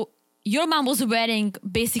 So your mom was wearing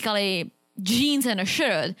basically jeans and a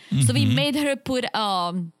shirt. Mm-hmm. So we made her put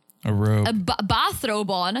a robe, a bathrobe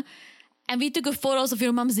on. And we took photos of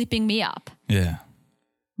your mom zipping me up. Yeah.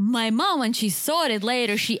 My mom, when she saw it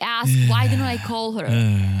later, she asked, why didn't I call her?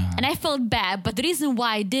 And I felt bad. But the reason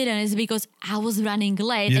why I didn't is because I was running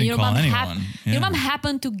late. And your mom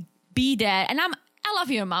happened to be there. And I love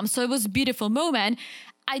your mom. So it was a beautiful moment.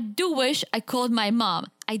 I do wish I called my mom.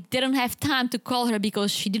 I didn't have time to call her because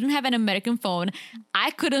she didn't have an American phone. I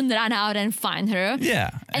couldn't run out and find her. Yeah.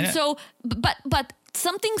 And so, but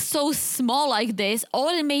something so small like this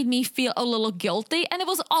already made me feel a little guilty, and it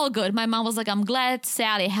was all good. My mom was like, I'm glad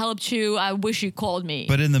Sally helped you. I wish you called me.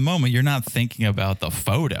 But in the moment, you're not thinking about the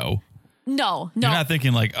photo. No. You're not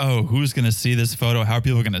thinking like, oh, who's going to see this photo? How are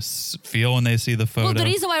people going to feel when they see the photo? Well, the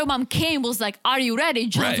reason why your mom came was like, are you ready?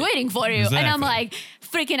 John's waiting for you. Exactly. And I'm like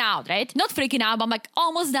freaking out, right? Not freaking out, but I'm like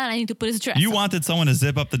almost done. I need to put his dress on. Wanted someone to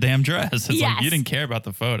zip up the damn dress. It's like you didn't care about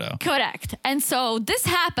the photo. Correct. And so this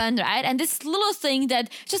happened, right? And this little thing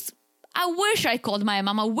that just, I wish I called my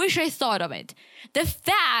mom. I wish I thought of it. The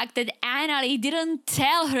fact that Annalie didn't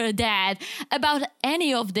tell her dad about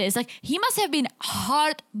any of this, like he must have been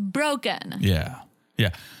heartbroken. Yeah. Yeah.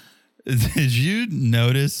 Did you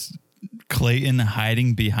notice Clayton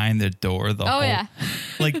hiding behind the door the whole? Yeah.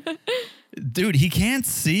 Like, dude, he can't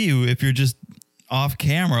see you if you're just off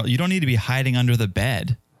camera. You don't need to be hiding under the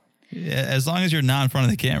bed. As long as you're not in front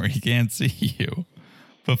of the camera, he can't see you.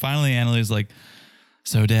 But finally, Annalie's like,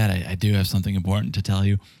 so, Dad, I do have something important to tell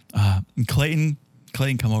you. Clayton,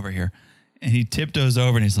 come over here. And he tiptoes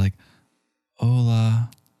over and he's like, hola.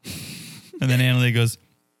 And then Annalie goes,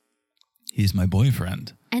 he's my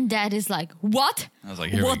boyfriend. And Dad is like, what? I was like,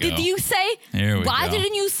 here we go. What did you say? Why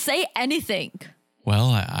didn't you say anything? Well,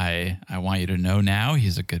 I want you to know now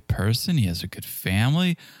he's a good person. He has a good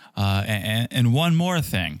family. And one more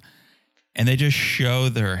thing. And they just show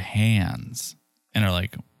their hands and are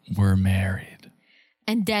like, we're married.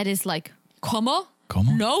 And Dad is like, ¿Cómo?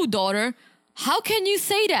 No, daughter. How can you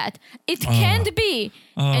say that? It can't be.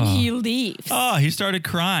 And he leaves. Oh, he started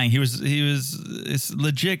crying. He was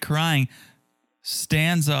legit crying.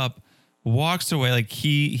 Stands up, walks away like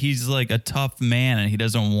he's like a tough man and he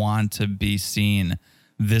doesn't want to be seen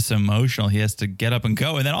this emotional. He has to get up and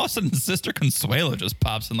go. And then all of a sudden, Sister Consuelo just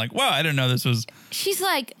pops in like, wow, I didn't know this was. She's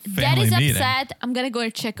like, Dad is upset. I'm going to go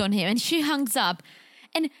and check on him. And she hangs up.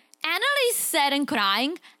 And Annalie's sad and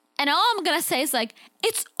crying. And all I'm going to say is like,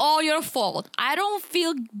 it's all your fault. I don't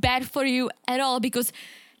feel bad for you at all because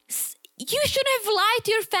you shouldn't have lied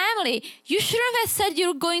to your family. You shouldn't have said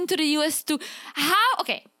you're going to the US to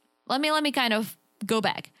okay, let me kind of go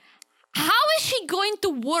back. How is she going to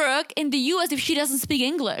work in the US if she doesn't speak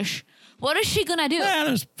English? What is she gonna do? Yeah,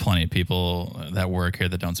 there's plenty of people that work here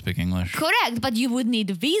that don't speak English. Correct, but you would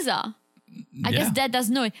need a visa. I guess Dad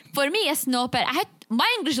doesn't know it. For me, as no parent,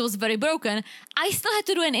 my English was very broken. I still had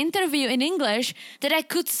to do an interview in English that I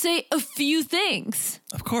could say a few things.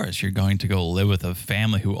 Of course, you're going to go live with a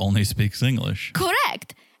family who only speaks English.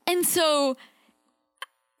 Correct. And so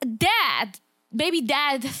Dad maybe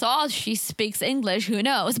dad thought she speaks English, who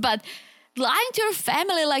knows? But lying to your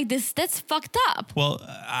family like this, that's fucked up. Well,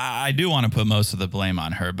 I do want to put most of the blame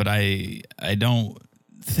on her, but I don't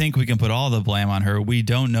think we can put all the blame on her. We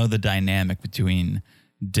don't know the dynamic between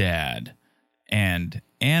dad and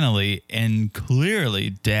Annalie, and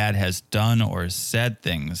clearly dad has done or said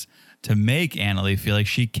things to make Annalie feel like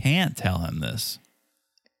she can't tell him this.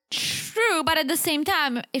 True, but at the same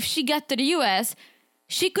time, if she got to the US,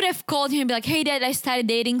 she could have called him and be like, hey, dad, I started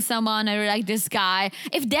dating someone. I really like this guy.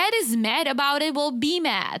 If dad is mad about it, well, be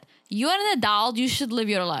mad. You're an adult. You should live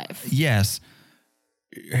your life. Yes.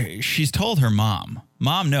 She's told her mom.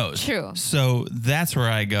 Mom knows. True. So that's where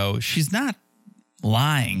I go. She's not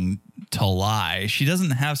lying to lie. She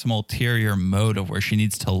doesn't have some ulterior motive where she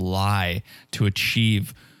needs to lie to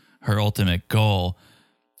achieve her ultimate goal.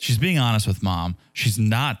 She's being honest with mom. She's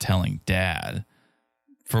not telling dad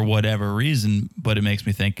for whatever reason, but it makes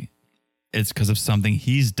me think it's because of something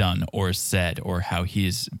he's done or said or how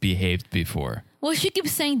he's behaved before. Well, she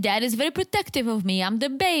keeps saying dad is very protective of me. I'm the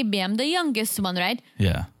baby. I'm the youngest one, right?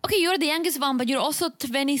 Yeah. Okay, you're the youngest one, but you're also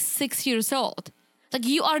 26 years old. Like,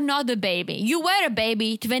 you are not a baby. You were a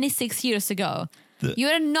baby 26 years ago.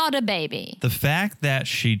 You're not a baby. The fact that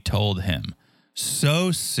she told him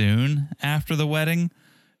so soon after the wedding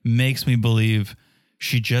makes me believe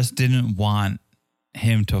she just didn't want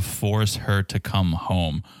him to force her to come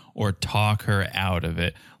home or talk her out of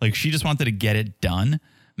it. Like, she just wanted to get it done,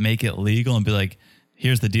 make it legal, and be like,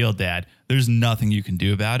 here's the deal, dad. There's nothing you can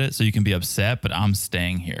do about it, so you can be upset, but I'm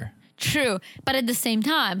staying here. True. But at the same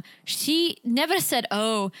time, she never said,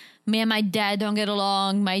 oh, me and my dad don't get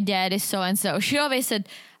along. My dad is so and so. She always said,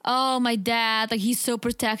 oh, my dad, like, he's so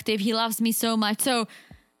protective. He loves me so much. So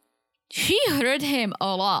she hurt him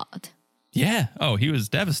a lot. Yeah. Oh, he was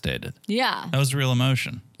devastated. Yeah. That was real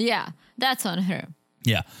emotion. Yeah. That's on her.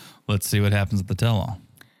 Yeah. Let's see what happens at the tell-all.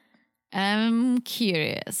 I'm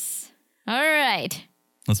curious. All right.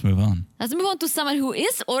 Let's move on. Let's move on to someone who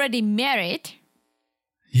is already married.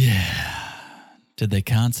 Yeah. Did they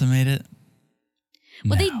consummate it?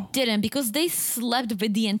 Well, No. they didn't, because they slept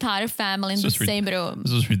with the entire family in the same room.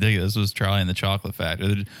 This was ridiculous. This was Charlie and the Chocolate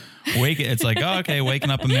Factory. It's like, oh, okay, waking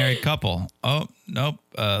up a married couple. Oh, nope.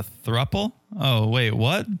 Thruple? Oh, wait,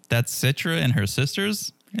 what? That's Citra and her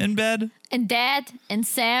sisters in bed? And Dad and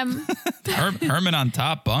Sam. Herman on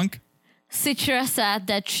top bunk? Citra said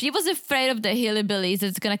that she was afraid of the hillbillies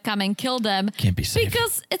that's going to come and kill them. Can't be safe.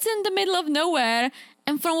 Because it's in the middle of nowhere.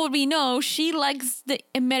 And from what we know, she likes the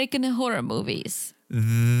American horror movies.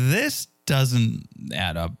 This doesn't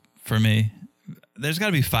add up for me. There's got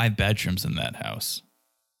to be 5 bedrooms in that house.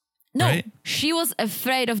 No, right? She was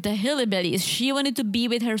afraid of the hillbillies. She wanted to be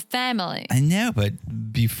with her family. I know, but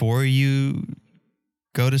before you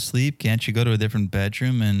go to sleep, can't you go to a different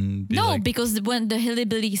bedroom and be like... because when the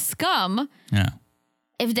hillbillies come, Yeah.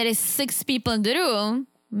 if there is 6 people in the room,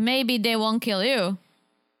 maybe they won't kill you.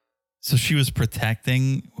 So she was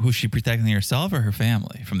protecting... Who's she protecting, herself or her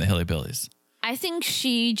family from the hillbillies? I think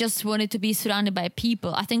she just wanted to be surrounded by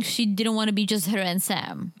people. I think she didn't want to be just her and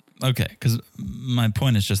Sam. Okay, because my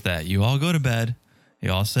point is just that. You all go to bed.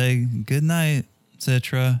 You all say, good night,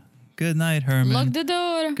 Citra. Good night, Herman. Lock the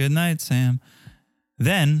door. Good night, Sam.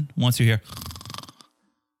 Then, once you hear...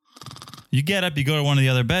 You get up, you go to one of the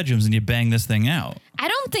other bedrooms, and you bang this thing out. I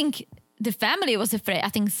don't think the family was afraid. I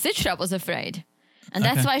think Citra was afraid. And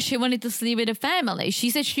that's why she wanted to sleep with the family. She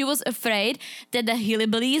said she was afraid that the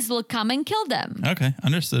hillbillies will come and kill them. Okay,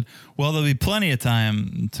 understood. Well, there'll be plenty of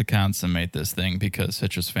time to consummate this thing because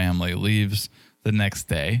Citra's family leaves the next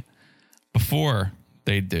day. Before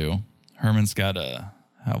they do, Herman's got to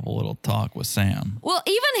have a little talk with Sam. Well,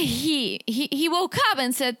 even he woke up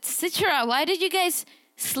and said, Citra, why did you guys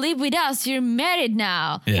sleep with us? You're married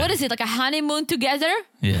now. Yeah. What is it, like a honeymoon together?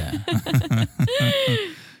 Yeah.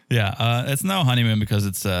 Yeah, it's no honeymoon because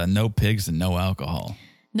it's no pigs and no alcohol.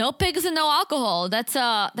 No pigs and no alcohol. That's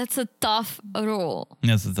a tough rule.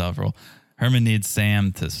 That's a tough rule. Herman needs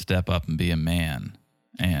Sam to step up and be a man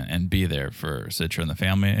and be there for Citra and the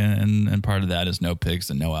family. And part of that is no pigs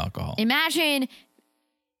and no alcohol. Imagine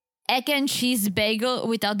egg and cheese bagel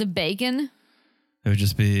without the bacon. It would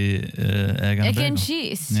just be egg on a bagel. And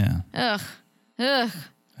cheese. Yeah. Ugh.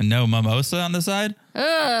 And no mimosa on the side?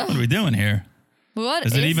 Ugh. What are we doing here? What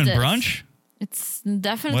is it even this? brunch? It's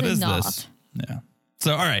definitely What is not. this? Yeah.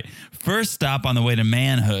 So, all right. First stop on the way to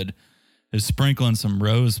manhood is sprinkling some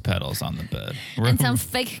rose petals on the bed. And some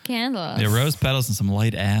fake candles. Yeah, rose petals and some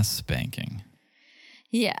light ass spanking.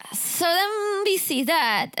 Yes. So then we see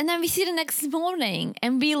that. And then we see the next morning.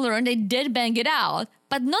 And we learn they did bang it out.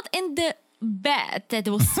 But not in the bed that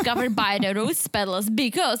was covered by the rose petals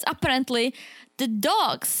because apparently the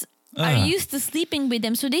dogs are used to sleeping with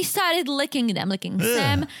them, so they started licking them, licking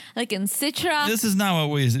Sam, licking Citra. This is not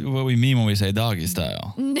what we mean when we say doggy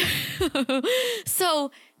style.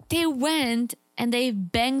 So they went and they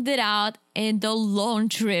banged it out in the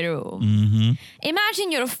laundry room.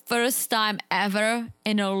 Imagine your first time ever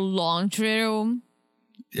in a laundry room.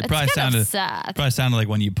 It probably sounded like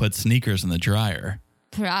when you put sneakers in the dryer.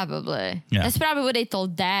 Probably. Yeah. That's probably what they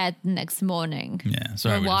told Dad next morning. Yeah,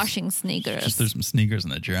 sorry. We're washing sneakers. Just threw some sneakers in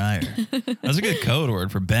the dryer. That's a good code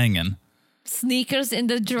word for banging. Sneakers in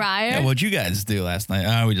the dryer? Yeah, what'd you guys do last night?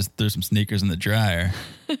 Oh, we just threw some sneakers in the dryer.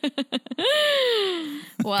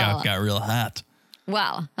 Well, got real hot.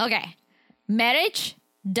 Well, okay. Marriage,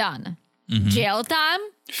 done. Jail time?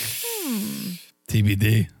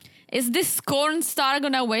 TBD. Is this corn star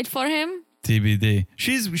gonna wait for him? TBD.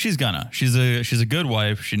 She's gonna. She's a good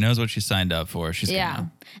wife. She knows what she signed up for. She's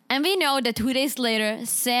gonna. And we know that 2 days later,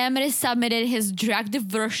 Sam resubmitted his drug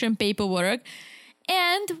diversion paperwork,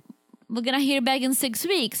 and we're gonna hear back in 6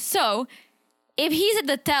 weeks. So if he's at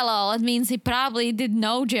the tell-all, it means he probably did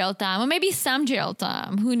no jail time, or maybe some jail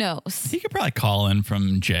time. Who knows? He could probably call in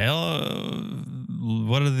from jail.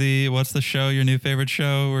 What's the show? Your new favorite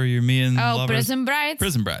show where you're meeting lovers? Prison Brides.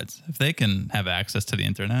 Prison Brides. If they can have access to the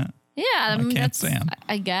internet. Yeah, I mean, can't that's, Sam?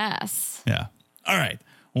 I guess. Yeah. All right.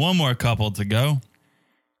 One more couple to go.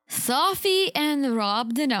 Sophie and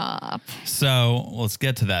Rob the Knob. So let's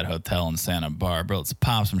get to that hotel in Santa Barbara. Let's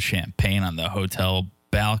pop some champagne on the hotel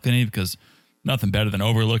balcony because nothing better than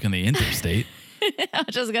overlooking the interstate. I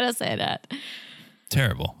was just gonna say that.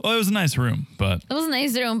 Terrible. Well, it was a nice room, but It was a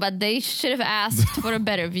nice room, but they should have asked for a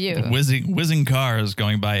better view. whizzing cars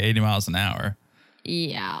going by 80 miles an hour.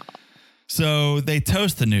 Yeah. So they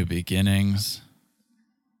toast the new beginnings.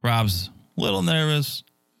 Rob's a little nervous,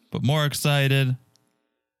 but more excited.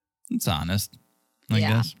 It's honest, I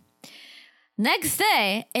guess. Next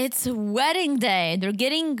day, it's wedding day. They're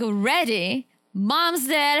getting ready. Mom's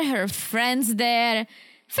there, her friend's there.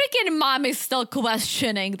 Freaking mom is still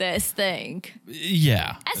questioning this thing.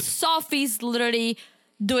 Yeah. As Sophie's literally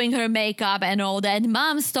doing her makeup and all that,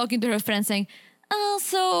 mom's talking to her friend saying, what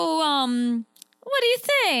do you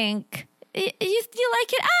think? You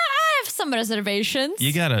like it? I have some reservations.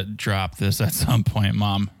 You got to drop this at some point,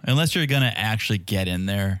 Mom. Unless you're going to actually get in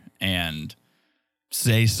there and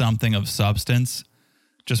say something of substance.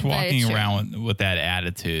 Just walking around with that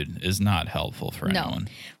attitude is not helpful for anyone.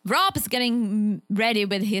 Rob is getting ready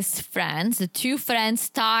with his friends, the two friends,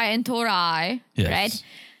 Ty and Torai, right?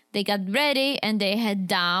 They got ready and they head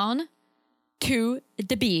down to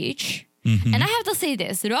the beach. And I have to say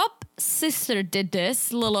this, Rob's sister did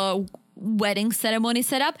this little wedding ceremony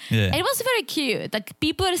setup. Yeah. It was very cute. Like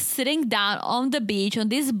people are sitting down on the beach on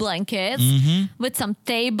these blankets with some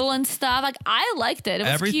table and stuff. Like I liked it.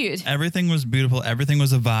 It was cute. Everything was beautiful. Everything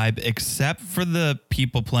was a vibe except for the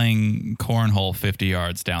people playing cornhole 50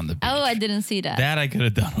 yards down the beach. Oh, I didn't see that. That I could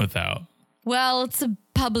have done without. Well, it's a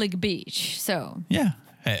public beach, so. Yeah.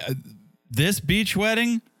 Hey, this beach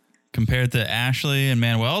wedding compared to Ashley and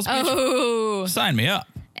Manuel's beach, sign me up.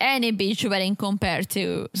 Any beach wedding compared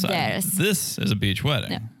to theirs. This is a beach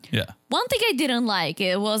wedding. Yeah. One thing I didn't like,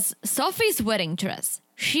 it was Sophie's wedding dress.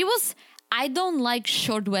 I don't like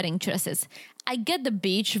short wedding dresses. I get the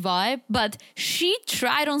beach vibe, but she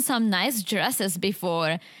tried on some nice dresses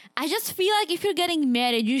before. I just feel like if you're getting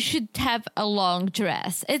married, you should have a long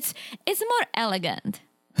dress. It's more elegant.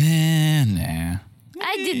 Nah.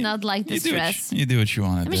 I did not like this dress. You do what you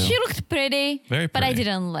want to do. I mean, she looked pretty, Very pretty. but I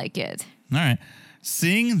didn't like it. All right.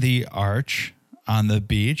 Seeing the arch on the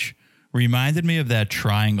beach reminded me of that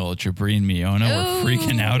triangle Jabri and Miona were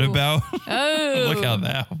freaking out about. Look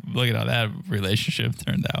at how that relationship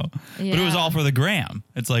turned out. Yeah. But it was all for the gram.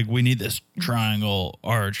 It's like, we need this triangle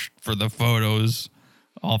arch for the photos,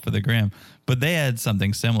 all for the gram. But they had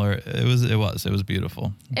something similar. It was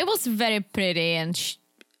beautiful. It was very pretty, and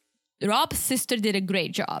Rob's sister did a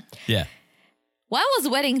great job. Yeah. When it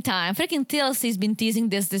was wedding time, freaking TLC's been teasing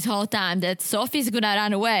this whole time that Sophie's gonna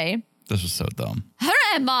run away. This was so dumb. Her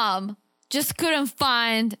and mom just couldn't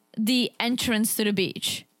find the entrance to the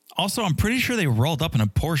beach. Also, I'm pretty sure they rolled up in a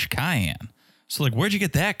Porsche Cayenne. So, like, where'd you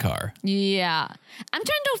get that car? Yeah. I'm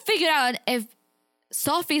trying to figure out if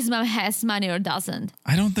Sophie's mom has money or doesn't.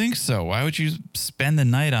 I don't think so. Why would you spend the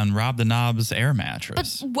night on Rob the Knob's air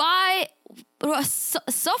mattress? But why?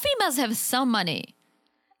 Sophie must have some money.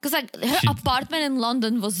 Because her apartment in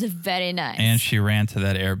London was very nice. And she ran to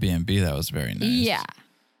that Airbnb that was very nice. Yeah.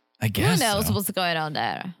 I guess who knows what's going on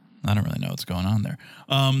there? I don't really know what's going on there.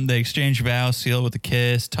 They exchange vows, seal with a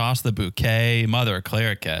kiss, toss the bouquet. Mother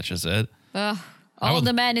Claire catches it. All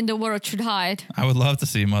the men in the world should hide. I would love to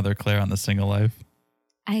see Mother Claire on The Single Life.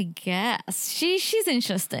 I guess. She's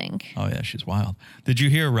interesting. Oh, yeah, she's wild. Did you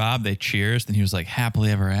hear Rob? They cheers, and he was like,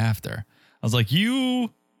 happily ever after. I was like,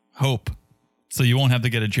 you hope so you won't have to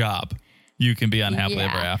get a job. You can be on happily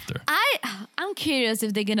ever after. I'm curious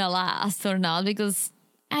if they're going to last or not because,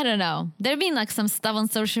 I don't know. There have been like some stuff on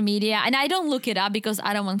social media, and I don't look it up because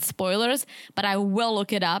I don't want spoilers, but I will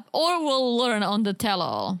look it up or we'll learn on the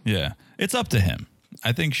tell-all. Yeah, it's up to him.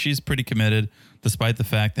 I think she's pretty committed, despite the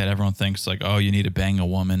fact that everyone thinks like, oh, you need to bang a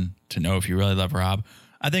woman to know if you really love Rob.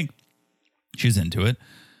 I think she's into it.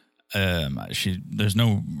 There's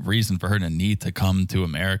no reason for her to need to come to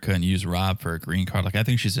America and use Rob for a green card. Like, I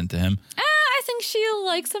think she's into him. I think she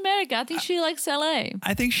likes America. I think she likes LA.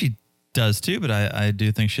 I think she does too, but I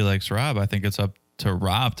do think she likes Rob. I think it's up to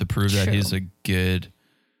Rob to prove that he's a good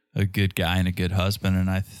guy and a good husband, and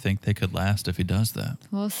I think they could last if he does that.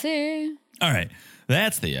 We'll see. All right,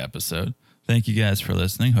 that's the episode. Thank you guys for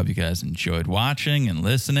listening. Hope you guys enjoyed watching and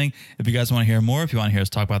listening. If you guys want to hear more, if you want to hear us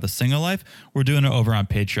talk about The Single Life, we're doing it over on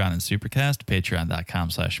Patreon and Supercast,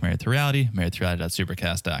 patreon.com/marriedtoreality,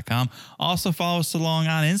 marriedtoreality.supercast.com. Also follow us along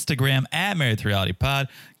on Instagram at marriedtorealitypod.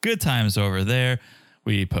 Good times over there.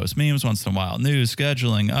 We post memes once in a while, news,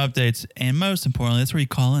 scheduling, updates, and most importantly, that's where you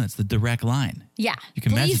call in. It's the direct line. Yeah, you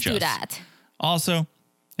can please message do us. that. Also,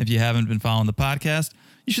 if you haven't been following the podcast,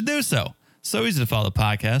 you should do so. So easy to follow the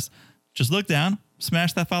podcast. Just look down,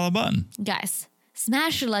 smash that follow button. Guys,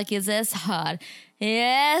 smash it like it's as hard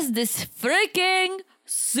as this freaking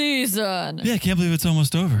season. Yeah, I can't believe it's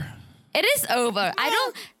almost over. It is over.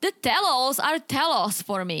 The tell-alls are tell-alls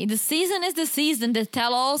for me. The season is the season. The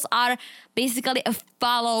tell-alls are basically a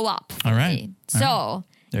follow-up for All right. me. So,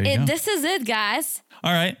 There you go. this is it, guys.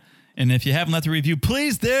 All right. And if you haven't left a review,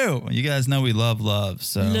 please do. You guys know we love.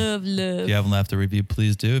 So Love. if you haven't left a review,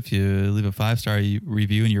 please do. If you leave a 5-star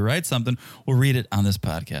review and you write something, we'll read it on this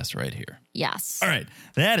podcast right here. Yes. All right.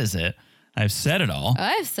 That is it. I've said it all.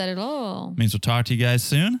 I've said it all. Means we'll talk to you guys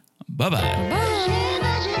soon. Bye-bye. Bye.